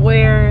be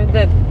aware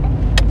that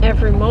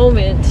every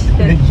moment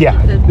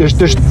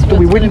that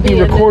we wouldn't be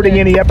recording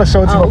any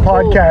episodes of a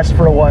podcast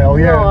for a while.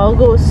 No, I'll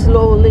go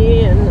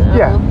slowly and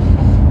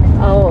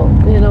I'll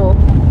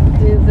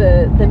do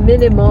the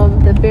minimum,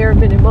 the bare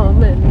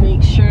minimum, and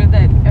make sure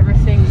that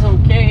everything's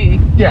okay.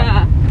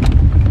 Yeah.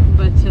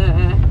 But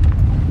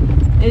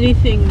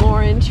anything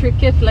more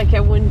intricate, like I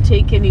wouldn't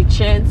take any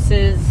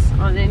chances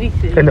on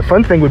anything. And the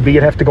fun thing would be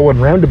you'd have to go on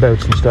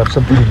roundabouts and stuff,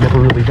 something you've never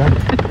really done.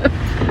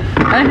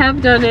 I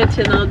have done it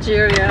in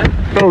Algeria.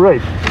 Oh,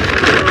 right.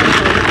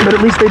 But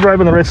at least they drive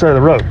on the right side of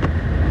the road.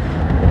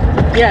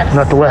 Yes.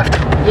 Not the left.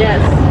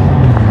 Yes.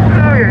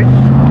 Okay.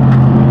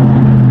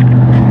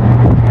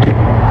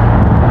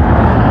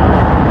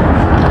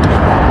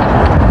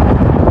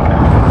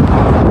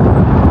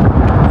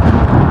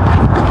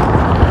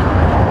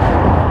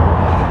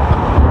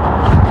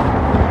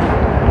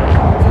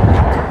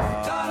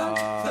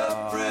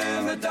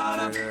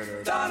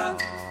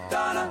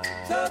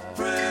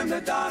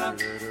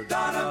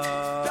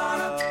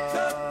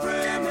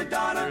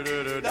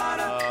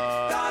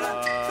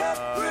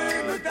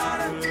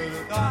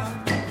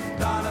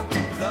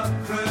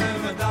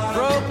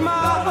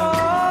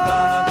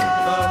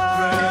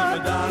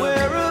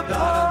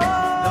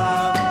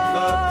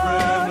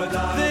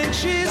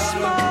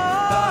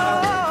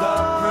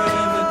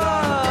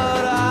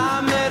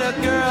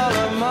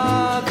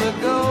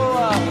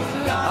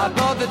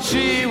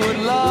 She would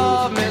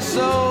love me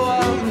so,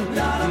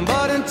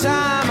 but in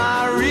time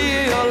I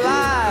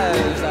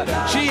realized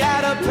she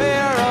had a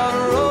pair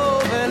of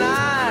roving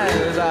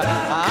eyes.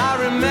 I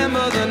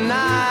remember the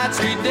nights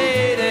we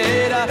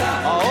dated,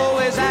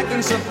 always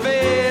acting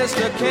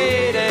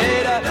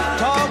sophisticated,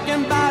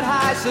 talking about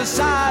high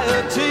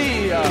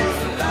society.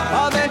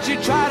 Then she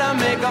tried to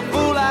make a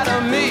fool out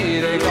of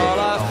me. They call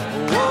her,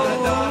 broke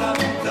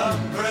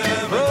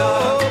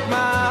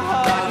my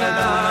heart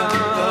now.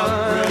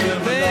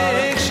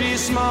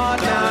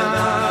 Smart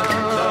now,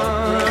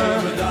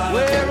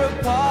 we're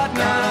apart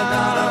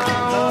now.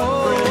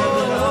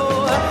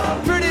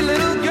 Pretty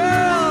little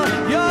girl,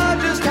 you're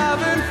just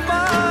having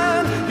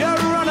fun. You're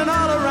running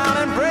all around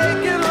and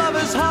breaking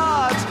lovers'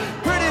 hearts.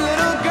 Pretty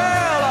little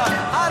girl,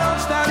 I don't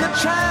stand a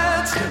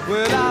chance.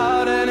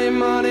 Without any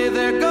money,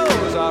 there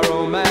goes our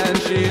romance.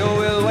 She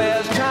always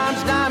wears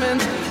charms,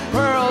 diamonds,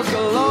 pearls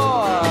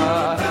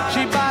galore.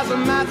 She buys a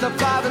man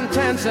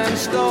 5-10-cent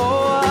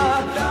store.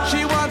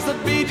 She wants to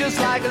be just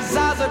like a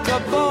Zaza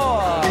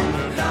Gabor.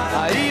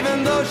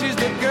 Even though she's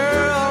the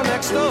girl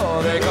next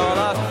door, they call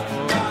her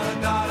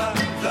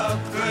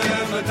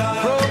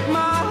broke my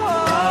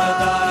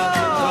heart.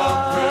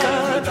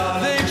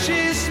 Think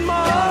she's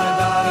smart.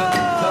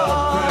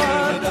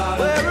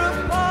 Wear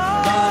a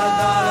part.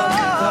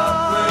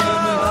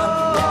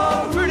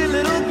 Pretty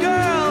little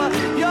girl,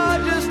 you're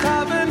just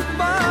having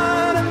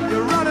fun.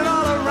 You're running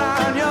all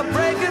around, you're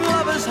breaking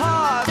lovers'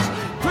 hearts.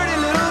 Pretty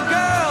little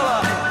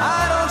girl,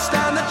 I don't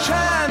stand a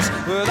chance.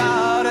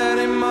 Without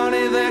any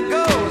money, there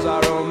goes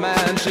our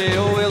romance. She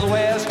always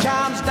wears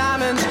charms,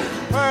 diamonds,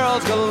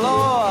 pearls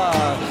galore.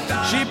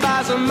 She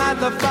buys them at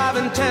the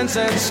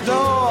 5-10-cent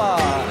store.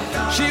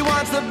 She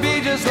wants to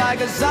be just like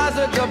a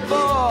Zaza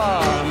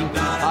Gabor.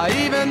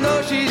 Even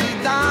though she's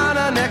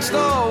Donna next door.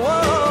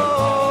 Whoa.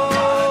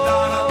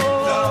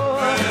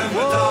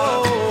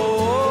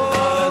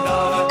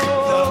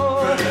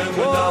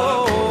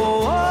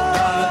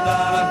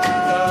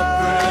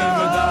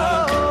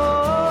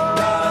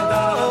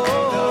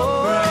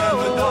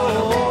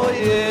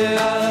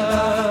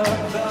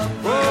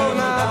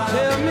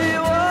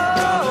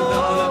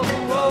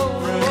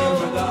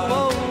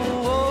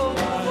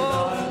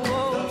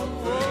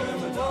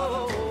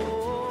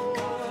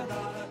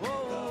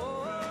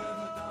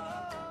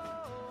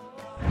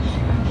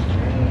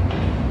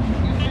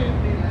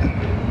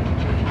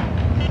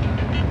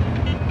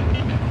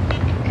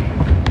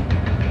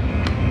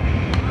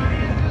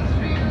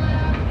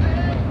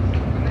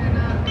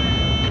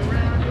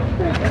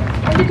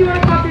 Did you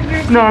want a copy of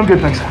yours? No, I'm good,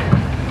 thanks. No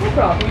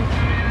problem.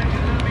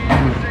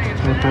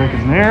 That back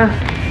in there.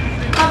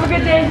 Have a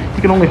good day.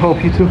 You can only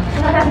hope, you two.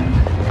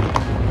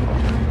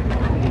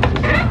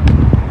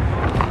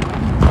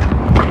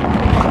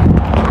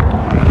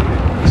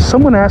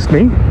 Someone asked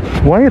me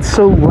why it's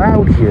so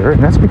loud here,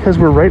 and that's because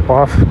we're right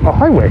off a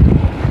highway.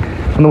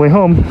 On the way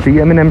home, the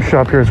M&M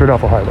shop here is right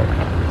off a highway,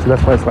 so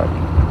that's why it's loud.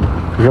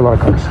 We hear a lot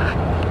of cars.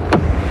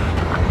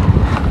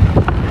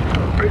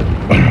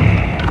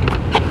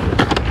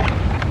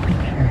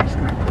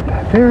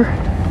 There.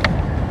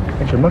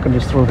 Actually, I'm not going to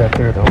just throw that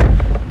there, though.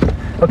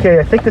 Okay,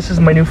 I think this is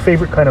my new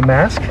favorite kind of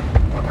mask.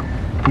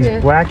 These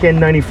black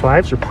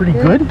N95s are pretty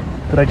good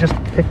that I just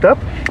picked up.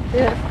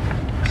 Yeah.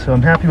 So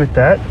I'm happy with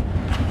that.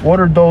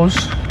 Ordered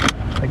those.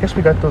 I guess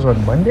we got those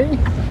on Monday?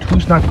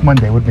 Tuesday, not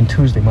Monday. It would have been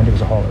Tuesday. Monday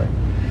was a holiday.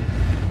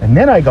 And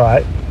then I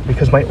got,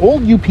 because my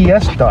old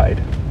UPS died,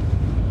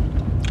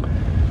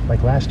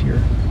 like last year,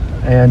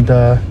 and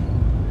I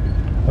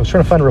was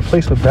trying to find a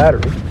replacement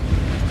battery.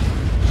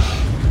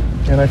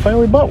 And I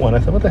finally bought one. I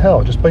thought, what the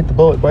hell? Just bite the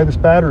bullet, buy this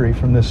battery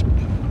from this.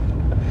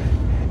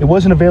 It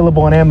wasn't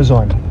available on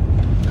Amazon,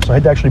 so I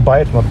had to actually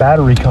buy it from a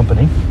battery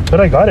company. But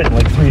I got it in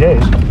like 3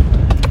 days.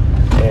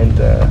 And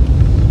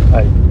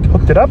I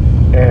hooked it up,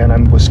 and I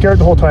was scared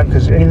the whole time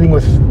because anything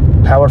with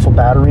powerful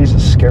batteries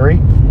is scary.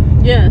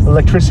 Yes.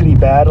 Electricity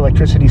bad,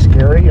 electricity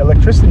scary,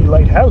 electricity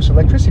lighthouse,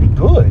 electricity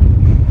good.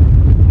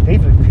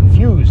 David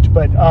confused.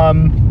 But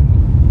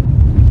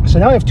so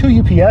now I have two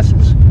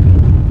UPSs.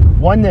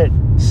 One that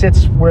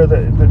sits where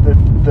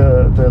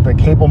the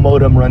cable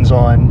modem runs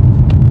on.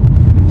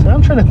 So now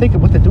I'm trying to think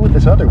of what to do with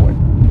this other one.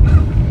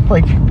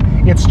 Like,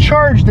 it's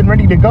charged and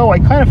ready to go. I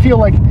kind of feel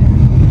like,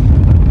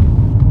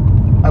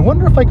 I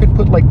wonder if I could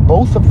put like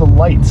both of the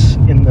lights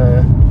in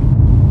the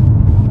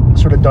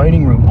sort of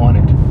dining room on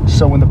it,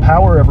 so when the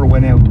power ever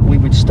went out, we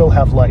would still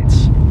have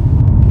lights.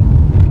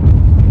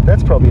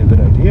 That's probably a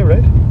good idea,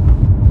 right?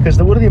 Because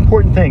what are the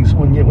important things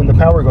when the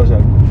power goes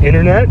out?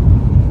 Internet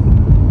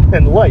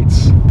and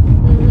lights.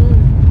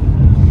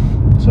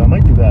 So I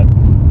might do that. I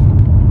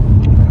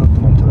might hook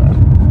them up to that.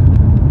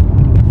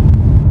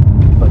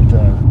 But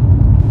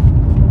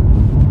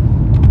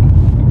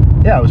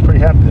yeah, I was pretty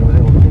happy that I was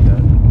able to do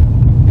that.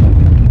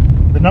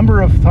 The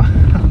number of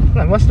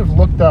I must have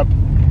looked up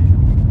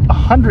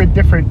 100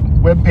 different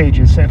web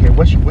pages saying, okay,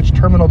 which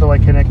terminal do I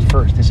connect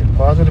first? Is it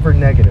positive or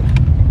negative?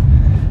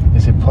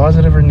 Is it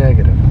positive or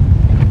negative?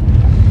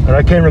 And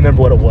I can't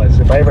remember what it was.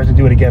 If I ever have to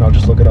do it again, I'll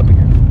just look it up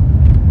again.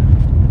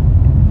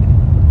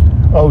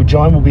 Oh,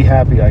 John will be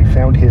happy. I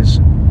found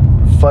his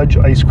fudge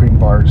ice cream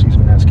bars he's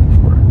been asking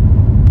for.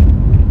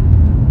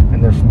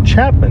 And they're from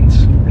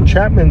Chapman's. And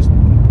Chapman's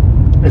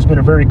has been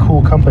a very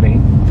cool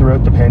company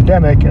throughout the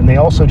pandemic. And they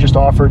also just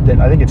offered that,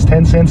 I think it's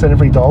 10 cents on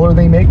every dollar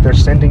they make, they're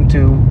sending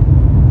to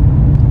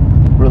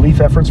relief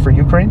efforts for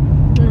Ukraine.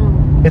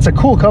 It's a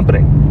cool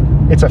company.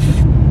 It's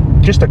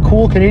just a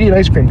cool Canadian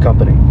ice cream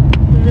company.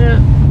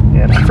 Yeah.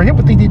 And I forget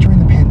what they did during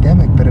the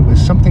pandemic, but it was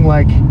something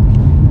like,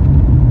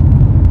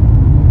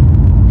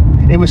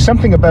 it was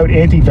something about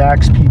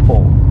anti-vax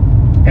people,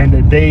 and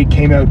that they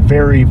came out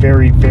very,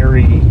 very,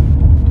 very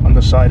on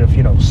the side of,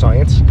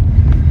 science.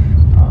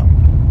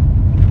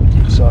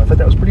 So I thought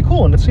that was pretty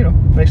cool, and it's,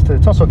 nice to,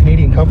 it's also a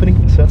Canadian company,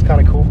 so that's kind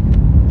of cool.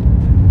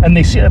 And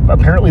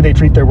apparently they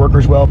treat their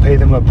workers well, pay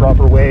them a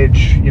proper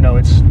wage.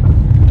 It's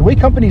the way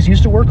companies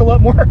used to work a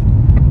lot more.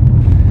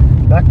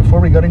 Back before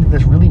we got into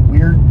this really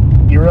weird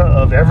era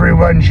of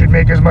everyone should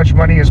make as much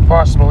money as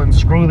possible and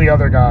screw the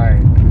other guy.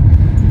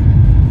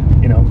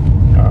 you know.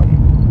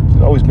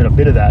 There's always been a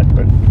bit of that,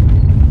 but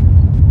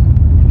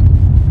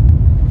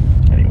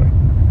anyway.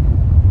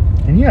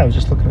 And yeah, I was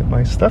just looking at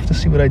my stuff to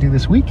see what I do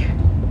this week.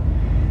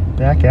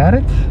 Back at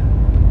it.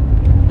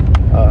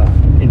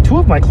 In 2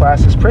 of my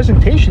classes,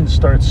 presentations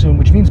start soon,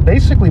 which means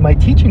basically my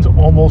teaching's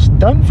almost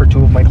done for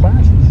 2 of my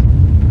classes,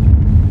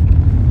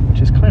 which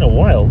is kind of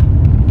wild.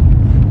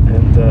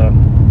 And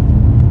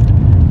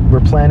we're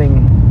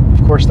planning,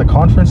 of course, the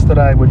conference that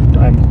I'm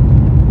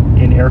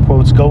in air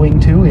quotes going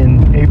to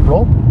in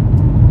April,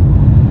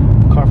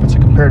 Conference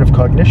of Comparative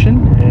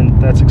Cognition,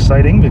 and that's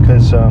exciting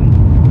because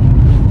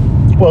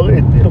well,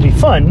 it'll be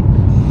fun.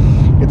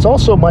 It's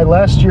also my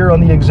last year on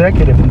the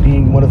executive and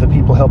being one of the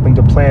people helping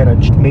to plan a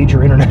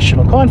major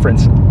international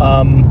conference,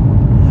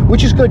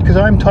 which is good because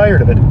I'm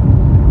tired of it.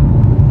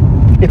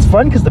 It's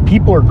fun because the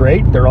people are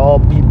great. They're all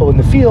people in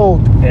the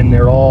field, and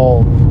they're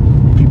all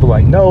people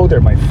I know.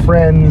 They're my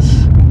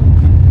friends,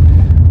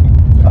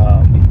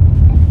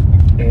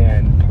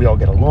 and we all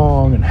get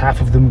along, and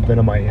half of them have been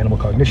on my Animal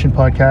Cognition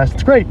podcast.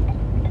 It's great,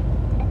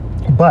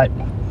 but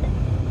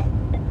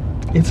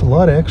it's a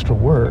lot of extra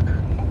work.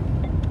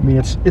 I mean,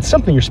 it's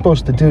something you're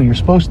supposed to do. You're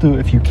supposed to,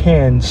 if you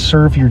can,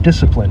 serve your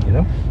discipline, you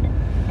know?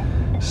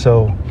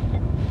 So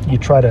you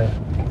try to,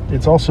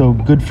 it's also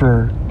good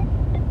for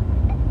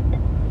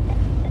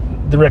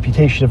the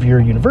reputation of your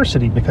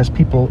university because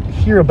people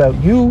hear about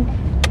you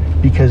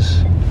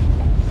because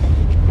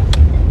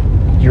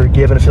you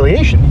have an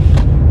affiliation.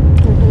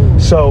 Mm-hmm.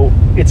 So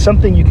it's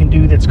something you can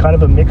do that's kind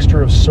of a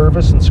mixture of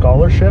service and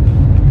scholarship,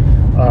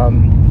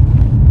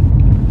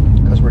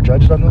 because we're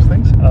judged on those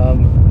things.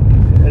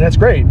 And that's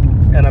great.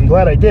 And I'm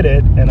glad I did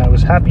it, and I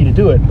was happy to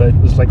do it. But it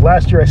was like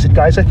last year I said,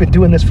 guys, I've been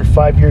doing this for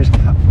 5 years.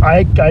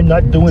 I'm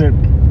not doing it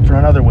for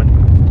another one.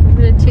 I'm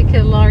going to take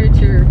a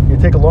larger... You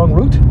take a long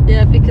route?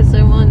 Yeah, because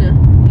I want to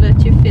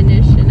let you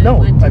finish and No, I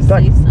want to I'm say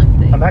done.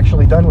 something. I'm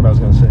actually done what I was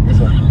going to say.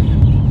 So.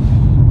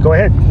 Go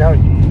ahead. Now.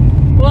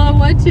 Well, I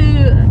want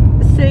to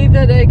say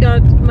that I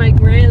got my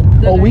grant.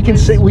 That We can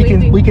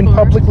for.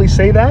 publicly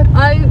say that?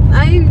 I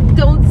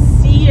don't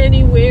see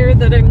anywhere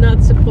that I'm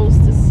not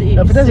supposed to see.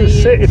 If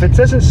it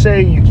doesn't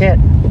say you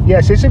can't.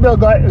 Yes, Isabel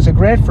got it was a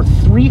grant for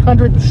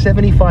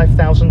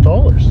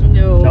 $375,000.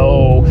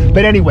 No.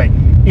 But anyway,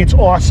 it's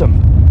awesome.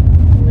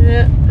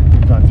 Yeah.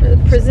 Not The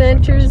 375,000.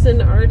 presenters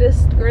and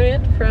artist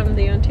grant from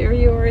the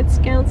Ontario Arts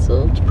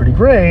Council, It's pretty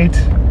great.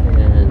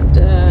 and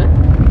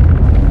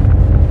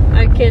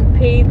I can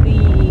pay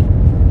the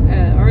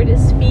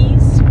artist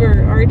fees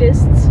for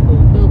artists who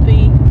will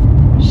be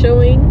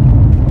showing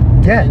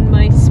Yeah. in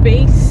my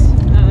space.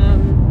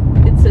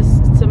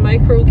 It's a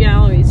micro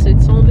gallery, so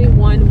it's only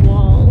one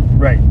wall.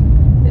 Right.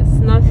 It's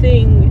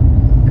nothing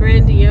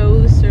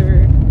grandiose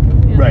or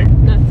Right.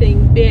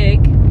 nothing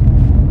big,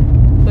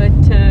 but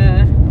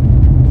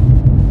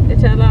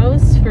it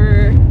allows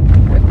for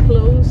a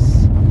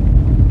close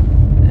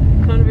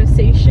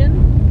conversation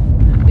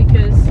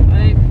because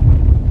I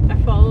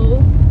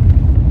follow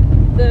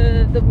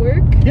the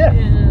work, Yeah.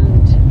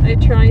 and I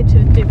try to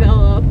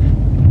develop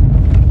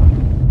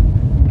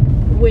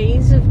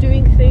ways of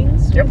doing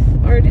things Yep.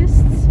 with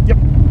artists. Yep.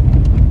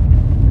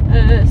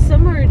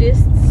 Some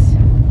artists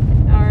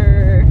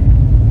are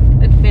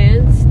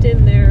advanced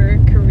in their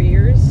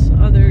careers,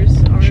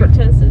 others aren't Sure.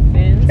 as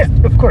advanced. Yeah,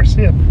 of course,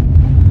 yeah.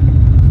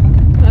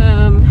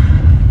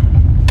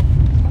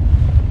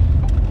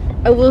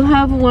 I will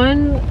have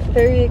one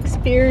very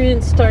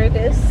experienced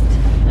artist,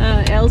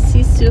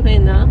 Elsie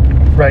Surena,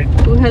 Right.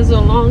 who has a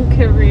long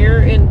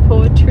career in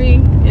poetry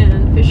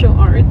and visual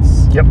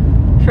arts. Yep.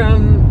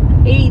 From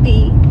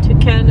Haiti to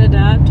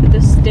Canada to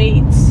the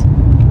States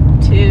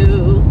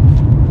to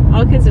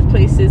all kinds of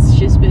places.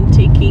 She's been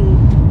taking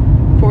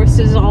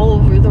courses all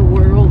over the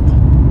world.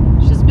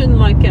 She's been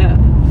like a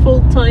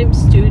full-time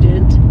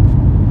student.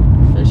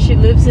 She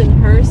lives in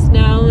Hearst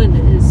now and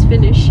is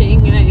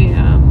finishing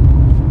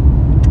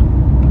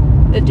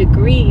a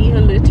degree,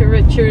 a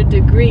literature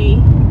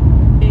degree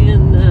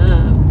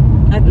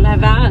at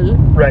Laval,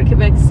 Right.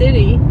 Quebec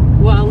City,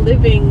 while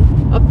living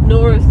up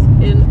north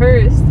in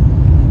Hearst.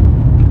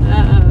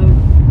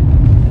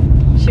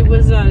 She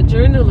was a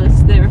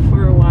journalist there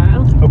for a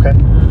while, Okay.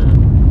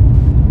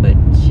 but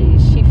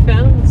she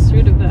found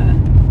sort of a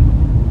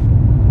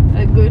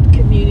good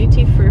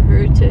community for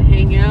her to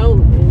hang out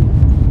and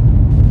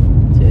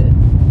to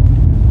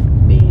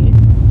be,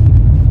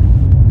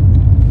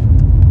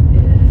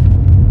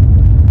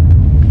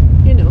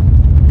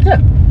 Yeah.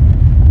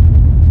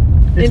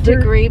 It's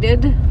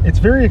integrated. It's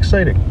very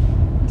exciting.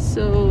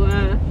 So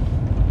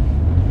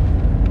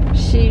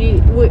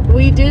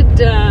we did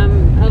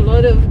a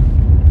lot of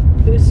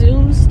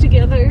Zooms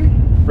together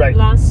Right.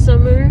 last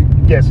summer.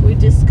 Yes. We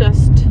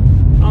discussed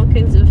all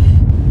kinds of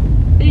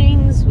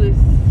things with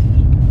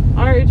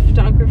art,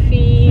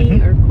 photography,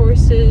 Mhm. our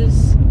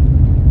courses,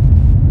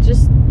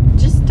 just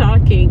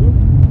talking.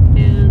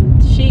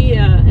 And she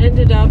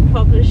ended up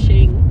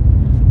publishing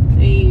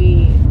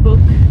a book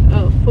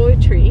of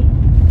poetry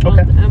called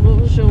Okay.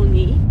 Amour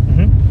Jauni,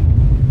 Mm-hmm.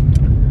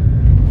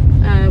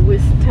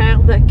 with Terre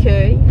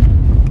d'accueil.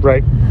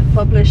 Right.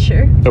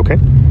 publisher. Okay.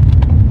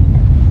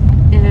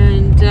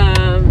 And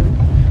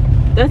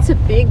that's a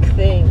big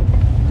thing.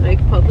 Like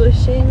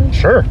publishing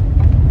Sure.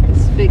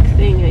 is a big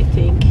thing, I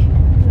think.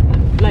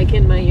 Like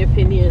in my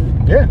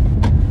opinion. Yeah.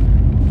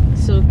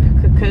 So,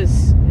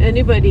 because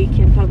anybody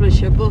can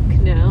publish a book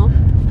now.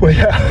 Well,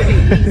 yeah.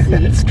 Pretty easy.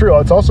 It's true.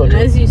 It's also And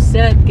true. as you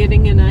said,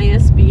 getting an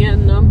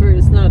ISBN number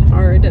is not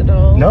hard at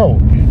all. No,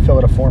 you fill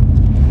out a form.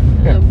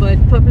 Yeah. But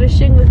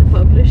publishing with a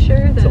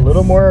publisher, that's It's a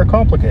little more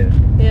complicated.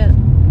 Yeah.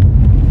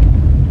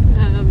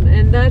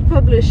 And that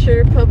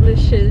publisher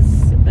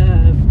publishes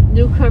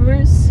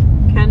newcomers,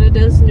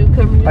 Canada's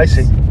newcomers. I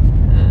see.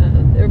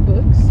 Their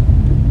books.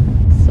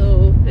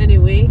 So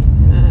anyway,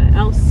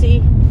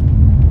 Elsie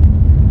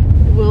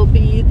will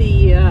be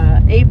the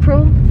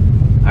April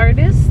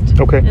artist.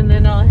 Okay. And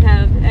then I'll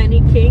have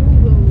Annie King,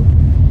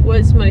 who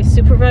was my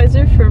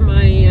supervisor for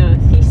my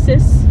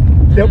thesis.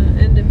 Yep.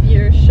 End of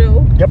year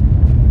show. Yep.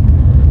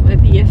 My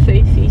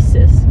BFA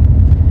thesis.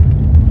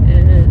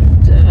 And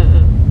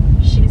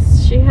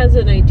she has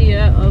an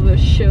idea of a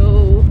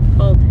show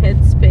called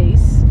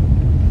Headspace.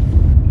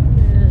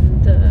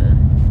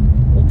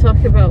 And we'll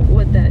talk about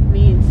what that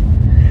means.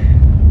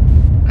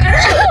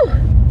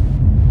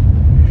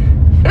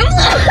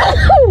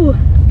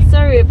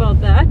 Sorry about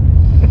that.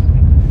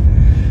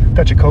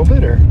 Touch of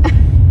COVID or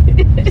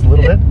just a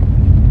little bit?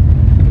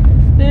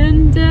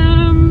 And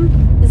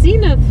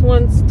Zenith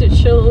wants to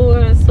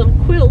show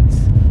some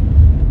quilts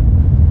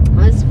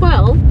as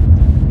well.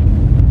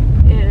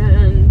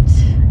 And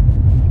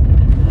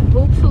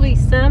hopefully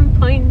Sam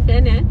Pine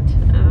Bennett,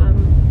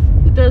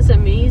 who does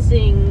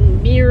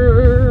amazing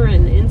mirror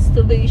and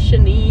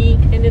installation-y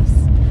kind of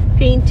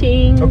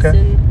paintings Okay.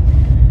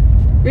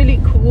 and really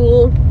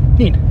cool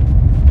Neat.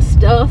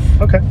 stuff.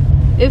 Okay.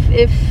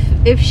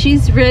 If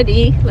she's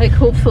ready, like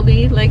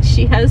hopefully, like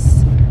she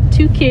has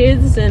 2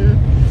 kids and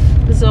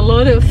there's a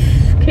lot of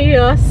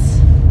chaos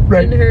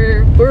Right. in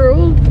her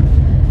world,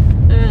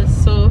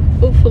 so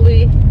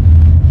hopefully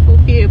we'll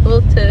be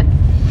able to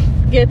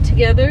get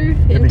together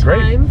in be great.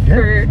 time Yeah.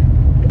 for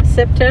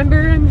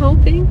September, I'm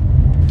hoping.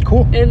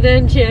 Cool. And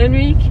then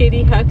January,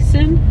 Katie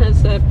Huxon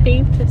has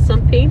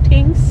some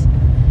paintings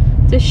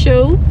to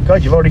show.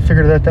 God, you've already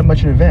figured it out that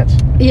much in advance.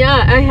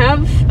 Yeah, I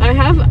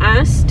have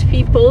asked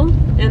people,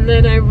 and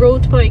then I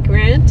wrote my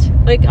grant.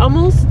 Like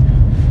almost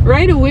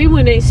right away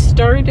when I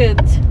started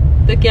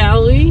the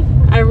gallery,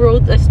 I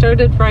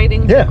started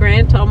writing Yeah. the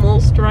grant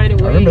almost right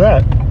away. I remember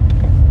that.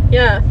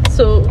 Yeah,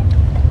 so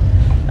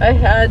I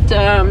had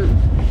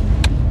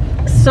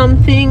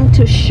something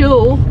to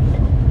show.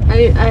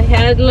 I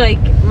had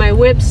like my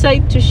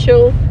website to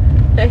show.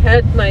 I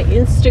had my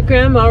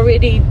Instagram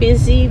already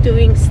busy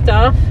doing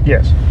stuff.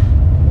 Yes.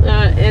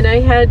 And I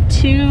had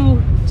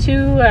two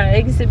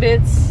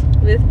exhibits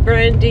with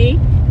Brandy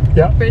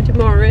Yeah.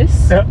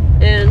 Morris Yeah.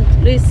 and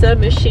Lisa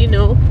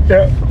Machino.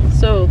 Yeah.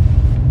 So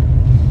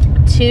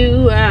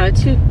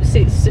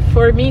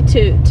for me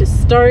to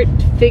start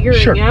figuring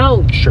Sure.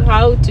 out Sure.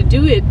 how to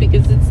do it,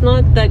 because it's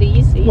not that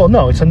easy. Well,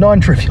 no, it's a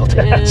non-trivial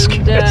task.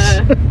 And,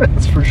 Yes.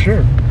 That's for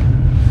sure.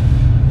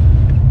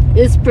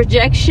 It's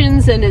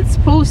projections and it's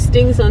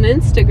postings on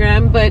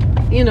Instagram, but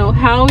you know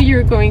how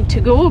you're going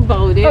to go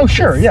about it. Oh,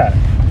 sure. Yeah.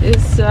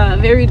 Is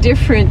very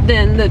different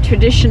than the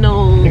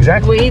traditional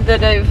Exactly. way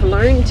that I've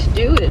learned to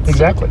do it. So,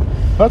 Exactly.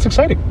 Well, that's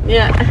exciting.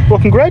 yeah. Well,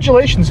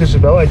 congratulations,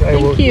 Isabel. I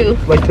will you.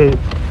 like to.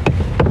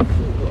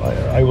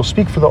 I will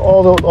speak for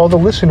all the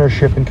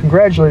listenership in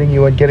congratulating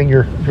you on getting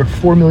your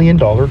 $4 million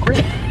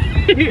grant.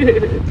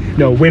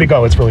 No, way to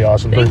go! It's really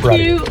awesome. Very proud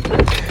Thank you. of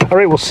you. All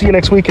right, we'll see you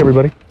next week,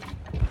 everybody.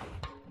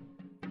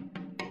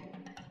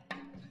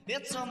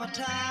 It's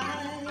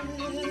summertime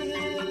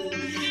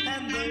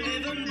and the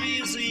living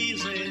is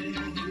easy.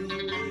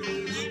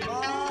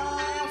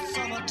 Oh,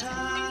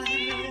 summertime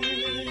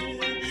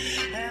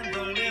and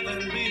the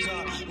living bees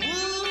are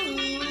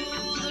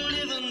the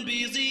living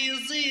bees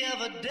easy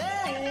every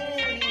day.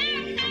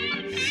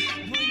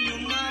 When your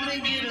mommy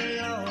get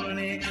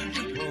lonely,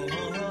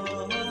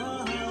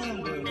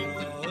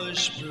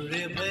 hush,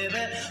 pretty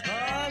baby,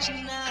 hush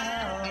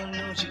now,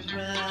 don't you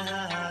cry.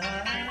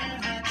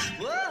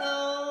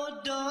 Whoa,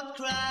 don't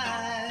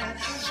cry,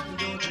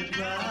 don't you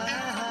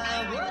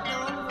cry, whoa,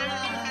 don't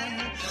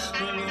cry,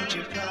 well, don't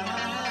you cry,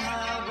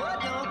 whoa,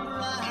 don't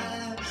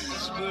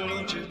cry, well,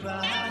 don't you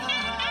cry.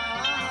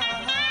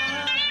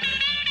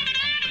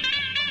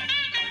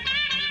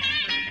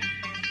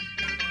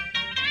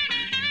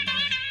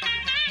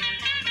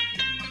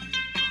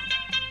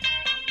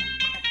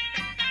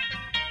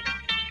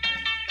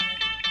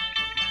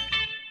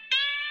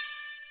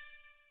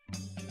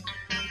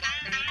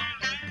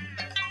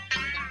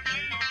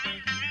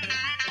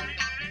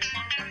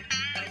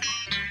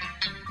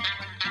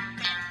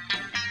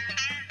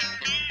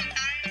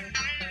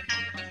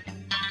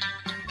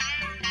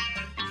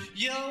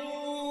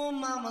 Your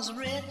mama's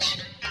rich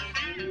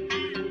and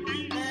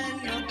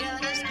your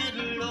daddy's good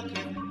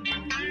looking.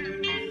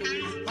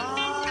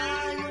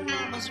 Ah, your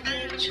mama's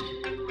rich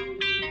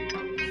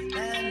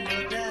and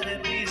your daddy,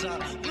 please,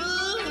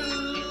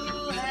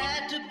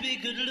 had to be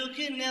good good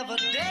looking never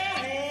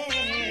dead.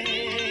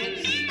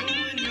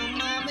 When your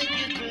mama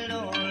gets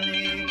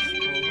lonely,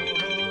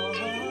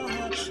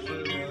 hush,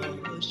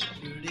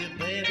 pretty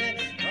baby,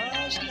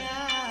 hush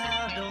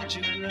now, don't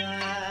you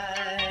cry.